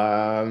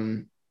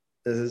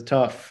 This is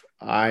tough.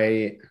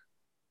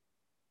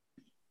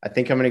 I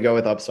think I'm going to go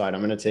with upside.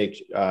 I'm going to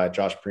take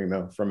Josh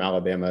Primo from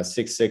Alabama,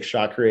 6'6"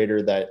 shot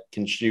creator that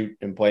can shoot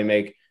and play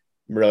make,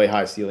 really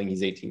high ceiling.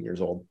 He's 18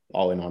 years old.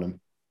 All in on him.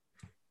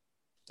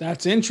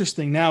 That's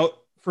interesting. Now,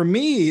 for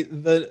me,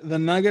 the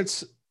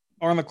Nuggets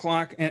are on the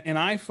clock, and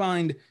I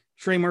find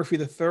Trey Murphy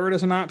III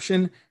as an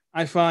option.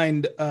 I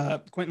find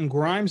Quentin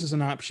Grimes as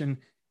an option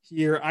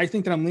here. I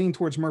think that I'm leaning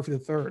towards Murphy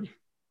III.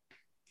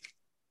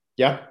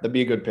 Yeah, that'd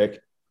be a good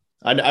pick.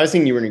 I was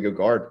thinking you were going to go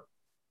guard.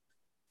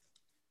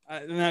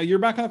 Now you're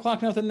back on the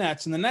clock now with the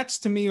Nets, and the Nets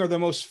to me are the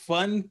most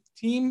fun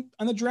team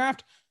on the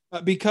draft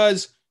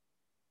because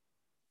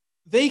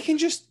they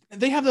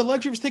have the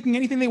luxury of taking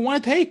anything they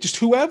want to take, just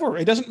whoever.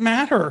 It doesn't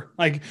matter.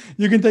 Like,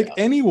 you can take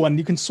anyone,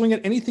 you can swing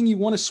at anything you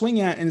want to swing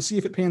at and see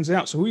if it pans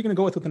out. So who are you going to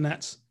go with the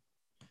Nets?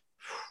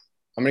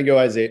 I'm going to go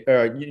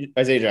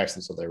Isaiah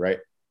Jackson's still there, right?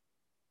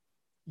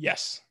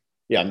 Yes.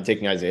 Yeah, I'm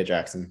taking Isaiah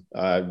Jackson.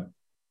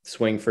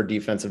 Swing for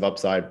defensive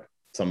upside,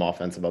 some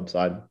offensive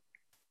upside.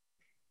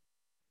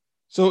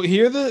 So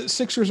here the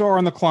Sixers are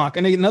on the clock.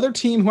 And another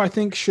team who I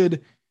think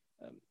should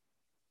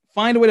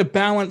find a way to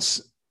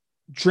balance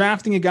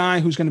drafting a guy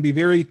who's going to be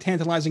very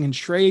tantalizing in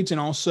trades, and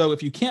also,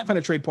 if you can't find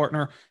a trade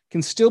partner,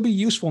 can still be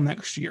useful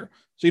next year.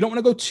 So you don't want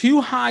to go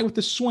too high with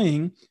the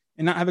swing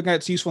and not have a guy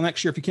that's useful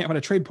next year if you can't find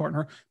a trade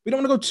partner. We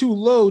don't want to go too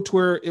low to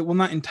where it will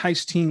not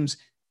entice teams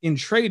in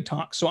trade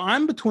talk. So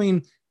I'm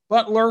between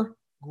Butler,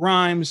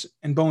 Grimes,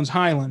 and Bones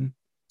Highland.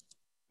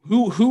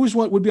 Who's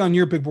what would be on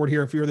your big board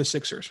here if you're the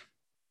Sixers?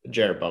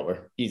 Jared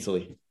Butler,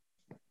 easily.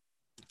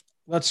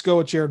 Let's go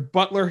with Jared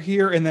Butler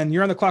here. And then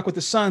you're on the clock with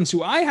the Suns,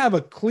 who I have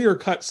a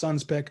clear-cut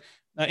Suns pick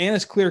and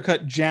a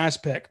clear-cut Jazz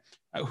pick.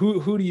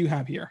 Who do you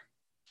have here?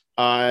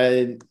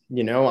 I'm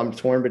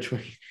torn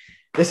between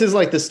 – this is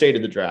like the state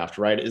of the draft,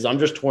 right? I'm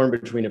just torn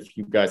between a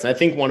few guys. And I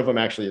think one of them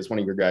actually is one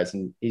of your guys,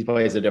 and he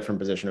plays a different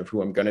position of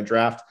who I'm going to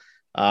draft.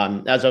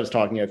 As I was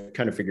talking, I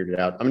kind of figured it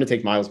out. I'm going to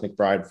take Miles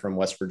McBride from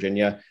West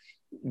Virginia.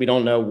 We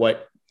don't know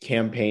what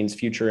Campaign's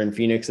future in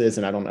Phoenix is,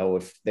 and I don't know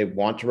if they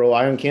want to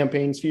rely on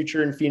Campaign's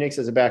future in Phoenix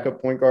as a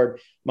backup point guard.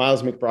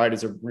 Miles McBride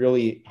is a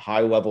really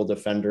high-level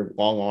defender,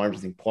 long arms,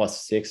 I think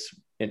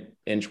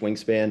 +6-inch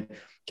wingspan,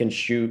 can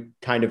shoot,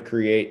 kind of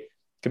create,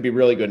 could be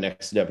really good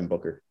next to Devin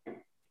Booker.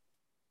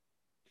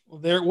 Well,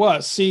 there it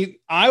was.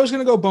 See, I was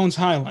going to go Bones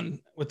Highland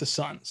with the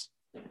Suns.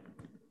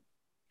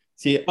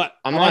 See, but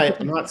I'm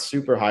not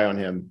super high on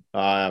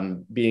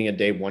him being a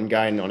day one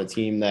guy and on a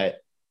team that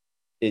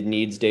it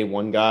needs day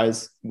one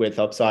guys with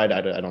upside.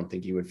 I don't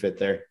think he would fit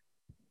there.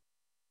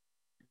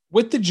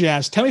 With the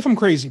Jazz, tell me if I'm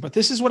crazy, but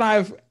this is what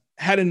I've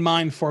had in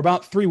mind for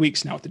about 3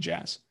 weeks now with the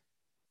Jazz.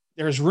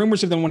 There's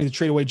rumors of them wanting to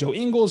trade away Joe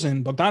Ingles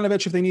and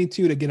Bogdanovich if they need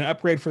to get an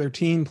upgrade for their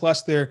team.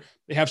 Plus, they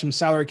have some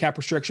salary cap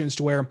restrictions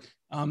to where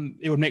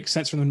it would make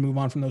sense for them to move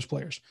on from those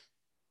players.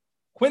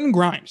 Quentin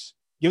Grimes,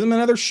 give them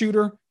another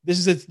shooter.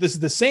 This is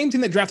the same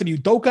team that drafted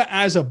Udoka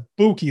as a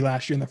Buki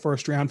last year in the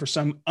first round for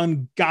some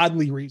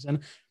ungodly reason.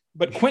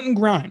 But Quentin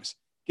Grimes,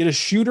 get a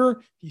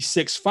shooter. He's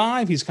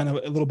 6'5". He's kind of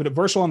a little bit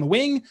versatile on the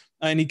wing,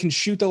 and he can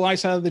shoot the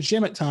lights out of the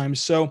gym at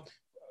times. So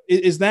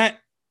is that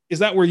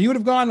where you would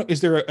have gone? Is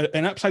there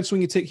an upside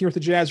swing you take here with the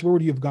Jazz? Where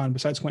would you have gone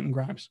besides Quentin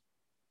Grimes?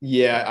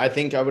 Yeah, I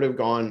think I would have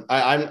gone.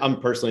 I'm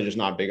personally just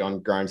not big on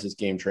Grimes'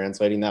 game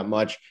translating that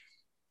much.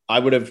 I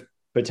would have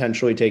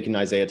potentially taken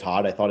Isaiah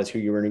Todd. I thought is who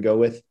you were going to go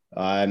with.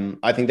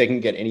 I think they can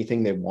get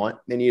anything they want.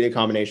 They need a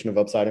combination of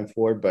upside and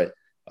floor, but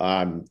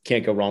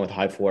can't go wrong with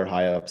high floor,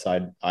 high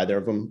upside, either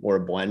of them, or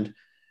a blend.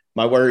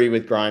 My worry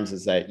with Grimes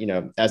is that,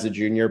 as a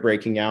junior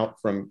breaking out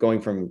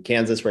going from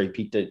Kansas, where he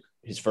peaked at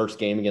his first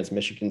game against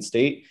Michigan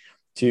State,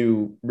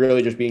 to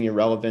really just being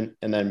irrelevant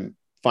and then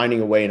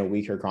finding a way in a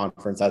weaker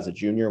conference as a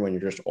junior when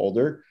you're just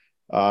older.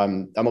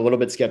 I'm a little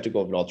bit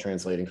skeptical of it all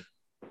translating.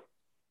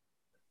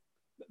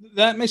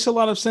 That makes a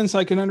lot of sense.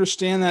 I can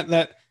understand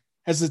that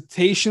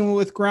hesitation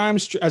with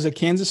Grimes. As a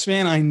Kansas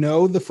fan, I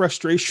know the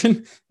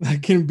frustration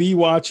that can be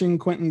watching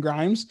Quentin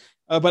Grimes,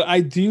 but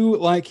I do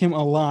like him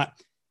a lot.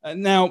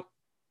 Now,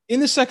 in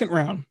the second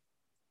round,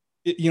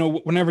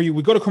 whenever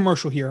we go to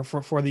commercial here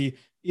for the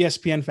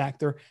ESPN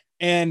factor,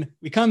 and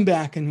we come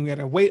back and we got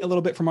to wait a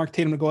little bit for Mark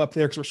Tatum to go up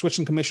there because we're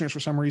switching commissioners for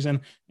some reason,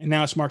 and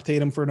now it's Mark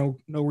Tatum for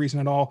no reason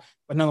at all.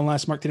 But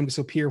nonetheless, Mark Tatum gets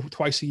to appear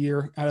twice a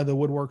year out of the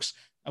woodworks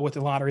with the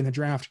lottery and the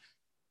draft.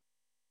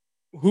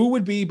 Who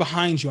would be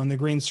behind you on the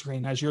green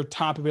screen as your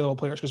top available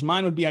players? Because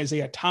mine would be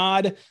Isaiah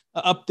Todd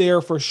up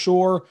there for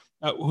sure.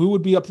 Who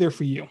would be up there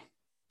for you?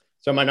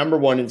 So my number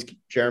one is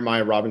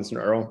Jeremiah Robinson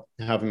Earl.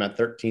 I have him at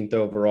 13th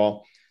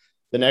overall.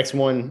 The next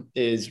one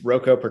is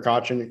Roko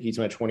Prkačin. He's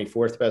my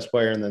 24th best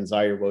player, and then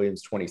Zaire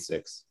Williams,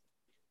 26th.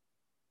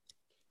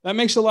 That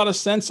makes a lot of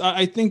sense.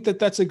 I think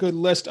that's a good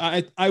list.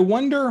 I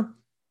wonder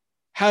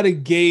how to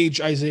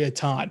gauge Isaiah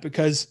Todd,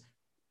 because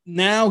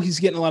now he's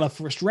getting a lot of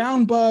first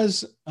round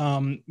buzz.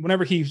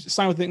 Whenever he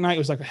signed with Bouknight, it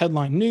was like a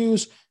headline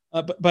news.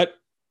 But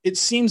it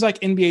seems like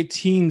NBA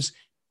teams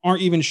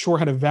aren't even sure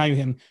how to value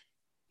him.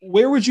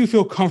 Where would you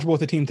feel comfortable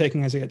with the team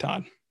taking Isaiah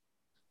Todd?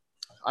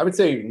 I would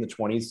say in the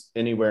 20s,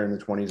 anywhere in the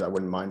 20s, I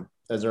wouldn't mind.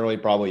 As early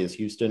probably as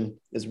Houston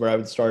is where I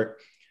would start.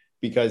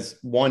 because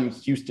one,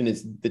 Houston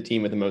is the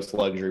team with the most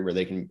luxury where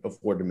they can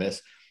afford to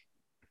miss.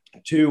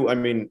 Two, I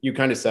mean, you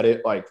kind of said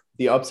it, like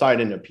the upside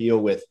and appeal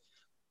with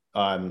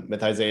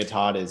Isaiah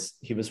Todd is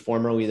he was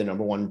formerly the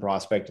number one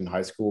prospect in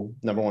high school,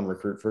 number one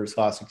recruit for his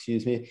class,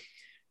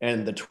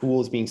 and the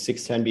tools being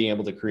 6'10", being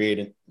able to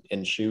create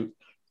and shoot.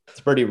 It's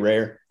pretty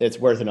rare. It's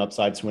worth an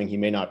upside swing. He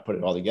may not put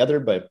it all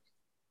together, but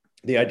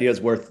the idea is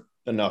worth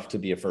enough to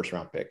be a first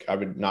round pick. I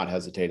would not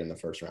hesitate in the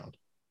first round,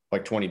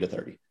 like 20 to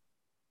 30.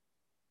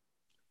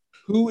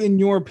 Who, in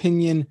your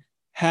opinion,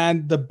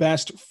 had the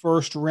best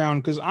first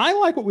round? Because I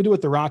like what we do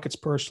with the Rockets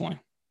personally.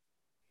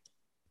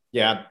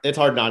 Yeah, it's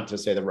hard not to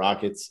say the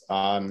Rockets.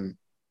 I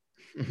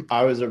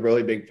was a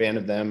really big fan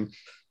of them.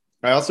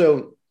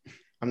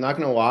 I'm not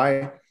going to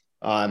lie,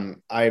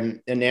 I'm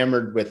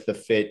enamored with the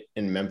fit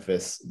in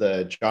Memphis.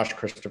 The Josh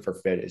Christopher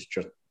fit is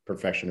just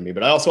perfection to me.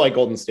 But I also like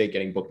Golden State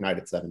getting Bouknight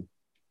at 7.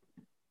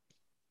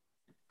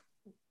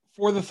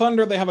 For the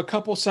Thunder, they have a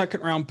couple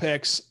second-round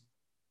picks.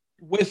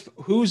 With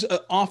who's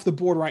off the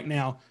board right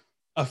now,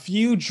 a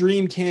few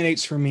dream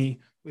candidates for me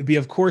would be,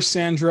 of course,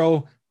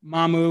 Sandro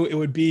Mamu. It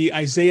would be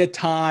Isaiah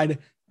Todd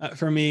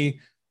for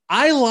me.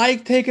 I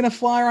like taking a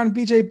flyer on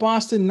BJ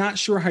Boston. Not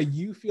sure how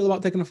you feel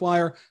about taking a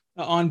flyer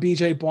on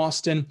BJ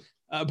Boston,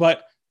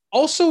 but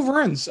also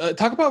Vrenz.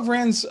 Talk about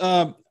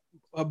Vrenz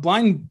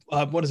blind.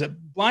 What is it?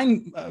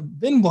 Blind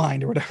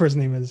or whatever his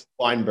name is.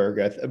 Blindberg.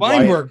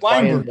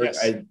 Blindberg.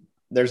 Yes.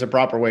 There's a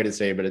proper way to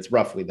say it, but it's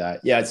roughly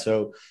that. Yeah.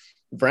 So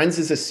Vrenz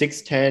is a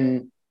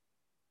 6'10"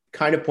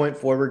 kind of point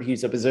forward.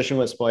 He's a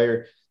positionless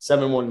player,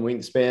 7'1"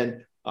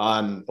 wingspan,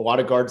 a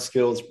lot of guard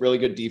skills, really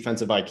good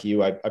defensive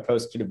IQ. I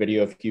posted a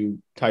video if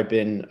you type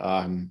in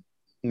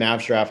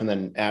Mavs draft and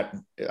then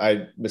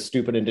I was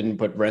stupid and didn't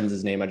put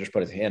Vrenz's name. I just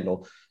put his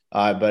handle.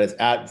 But it's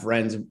at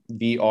Vrenz,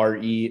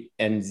 VRENZZZ.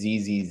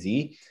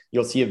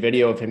 You'll see a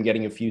video of him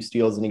getting a few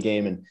steals in a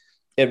game, and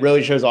it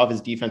really shows off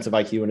his defensive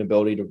IQ and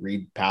ability to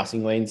read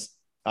passing lanes.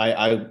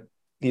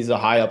 He's a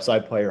high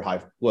upside player,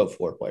 low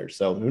floor player.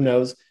 So who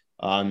knows?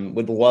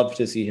 Would love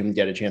to see him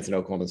get a chance in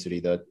Oklahoma City.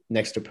 The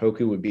next to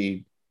Poku would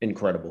be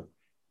incredible.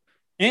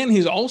 And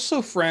he's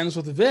also friends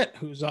with Vit,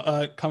 who's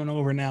coming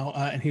over now,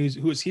 and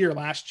who was here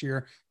last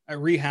year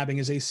rehabbing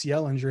his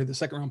ACL injury, the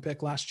second round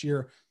pick last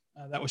year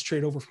that was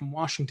traded over from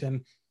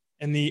Washington.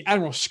 And the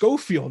Admiral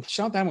Schofield,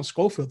 shout out to Admiral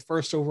Schofield,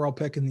 first overall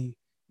pick in the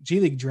G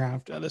League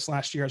draft this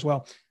last year as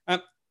well.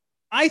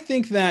 I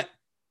think that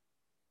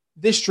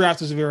this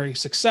draft is a very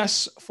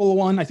successful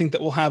one. I think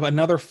that we'll have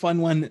another fun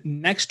one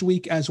next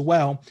week as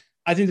well.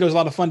 I think there was a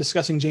lot of fun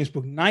discussing James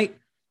Bouknight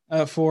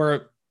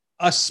for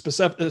us,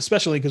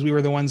 especially because you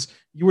were the one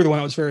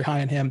that was very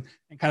high on him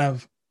and kind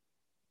of,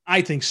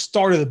 I think,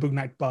 started the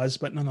Bouknight buzz.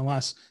 But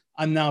nonetheless,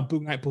 I'm now a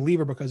Bouknight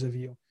believer because of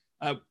you.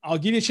 I'll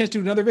give you a chance to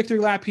do another victory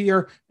lap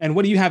here. And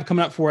what do you have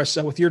coming up for us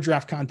with your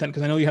draft content?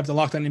 Because I know you have the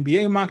Locked On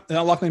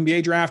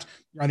NBA draft.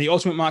 You're on the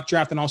Ultimate Mock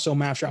Draft and also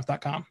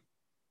MavsDraft.com.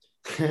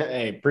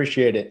 Hey,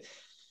 appreciate it.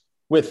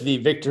 With the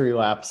victory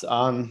laps,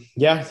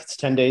 it's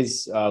 10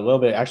 days, a little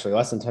bit, actually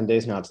less than 10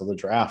 days now till the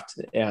draft.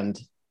 And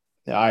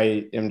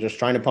I am just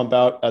trying to pump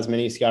out as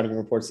many scouting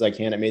reports as I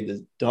can. I made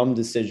the dumb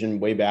decision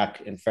way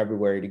back in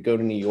February to go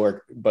to New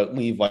York, but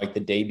leave like the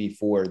day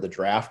before the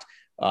draft.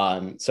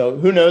 So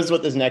who knows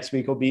what this next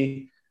week will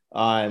be,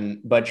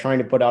 but trying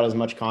to put out as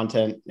much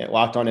content at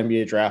Locked On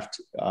NBA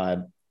Draft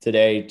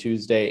today,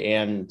 Tuesday,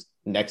 and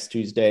next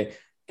Tuesday.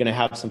 Going to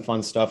have some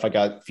fun stuff. I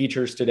got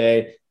features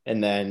today,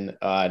 and then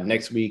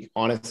next week,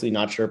 honestly,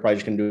 not sure. Probably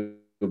just going to do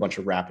a bunch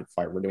of rapid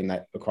fire. We're doing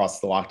that across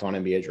the Locked On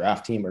NBA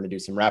Draft team. We're going to do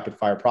some rapid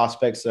fire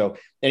prospects. So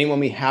anyone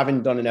we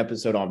haven't done an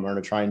episode on, we're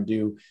going to try and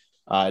do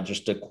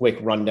just a quick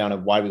rundown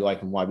of why we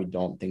like and why we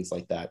don't, things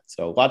like that.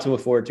 So a lot to look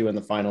forward to in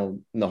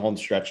the home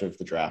stretch of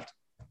the draft.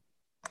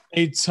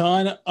 A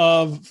ton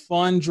of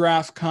fun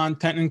draft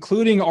content,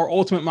 including our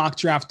Ultimate Mock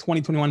Draft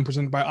 2021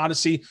 presented by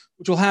Odyssey,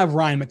 which will have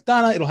Ryan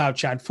McDonough. It'll have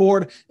Chad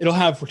Ford. It'll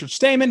have Richard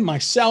Stayman,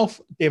 myself,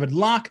 David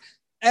Locke,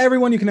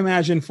 everyone you can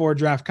imagine for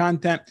draft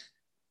content.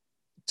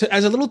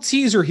 As a little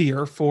teaser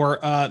here for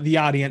the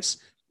audience,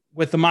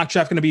 with the mock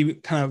draft going to be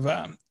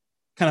kind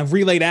of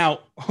relayed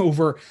out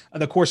over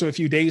the course of a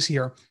few days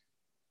here,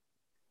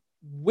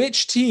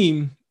 which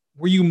team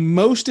were you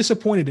most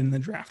disappointed in the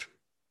draft?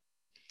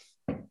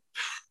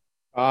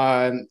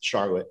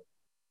 Charlotte.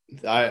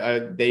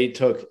 They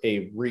took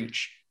a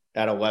reach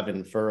at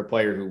 11 for a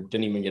player who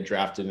didn't even get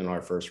drafted in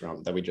our first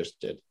round that we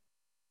just did.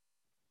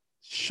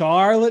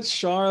 Charlotte.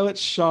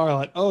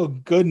 Oh,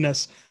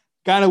 goodness.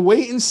 Got to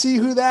wait and see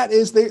who that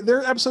is.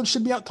 Their episode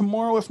should be out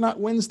tomorrow, if not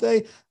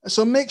Wednesday.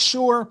 So make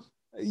sure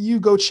you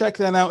go check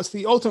that out. It's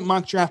the Ultimate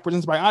Mock Draft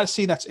presented by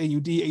Odyssey. That's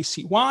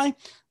AUDACY.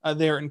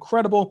 They're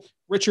incredible.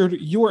 Richard,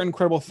 you are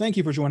incredible. Thank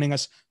you for joining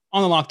us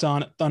on the Locked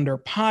On Thunder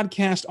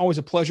podcast. Always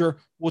a pleasure.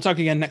 We'll talk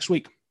again next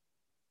week.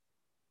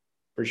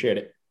 Appreciate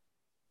it.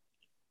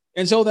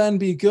 Until then,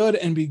 be good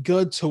and be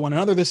good to one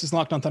another. This is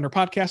Locked On Thunder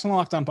podcast on the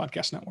Locked On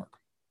Podcast Network.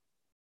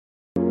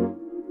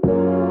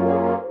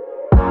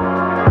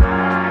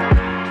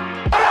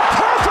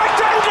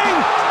 Perfect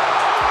ending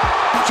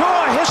to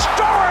a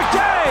historic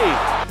day.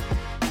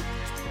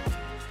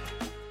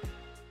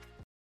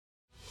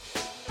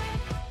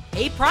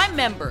 Prime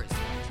members,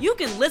 you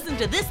can listen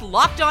to this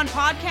Locked On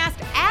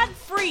podcast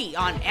ad-free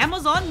on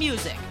Amazon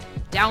Music.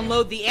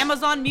 Download the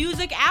Amazon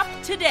Music app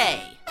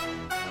today.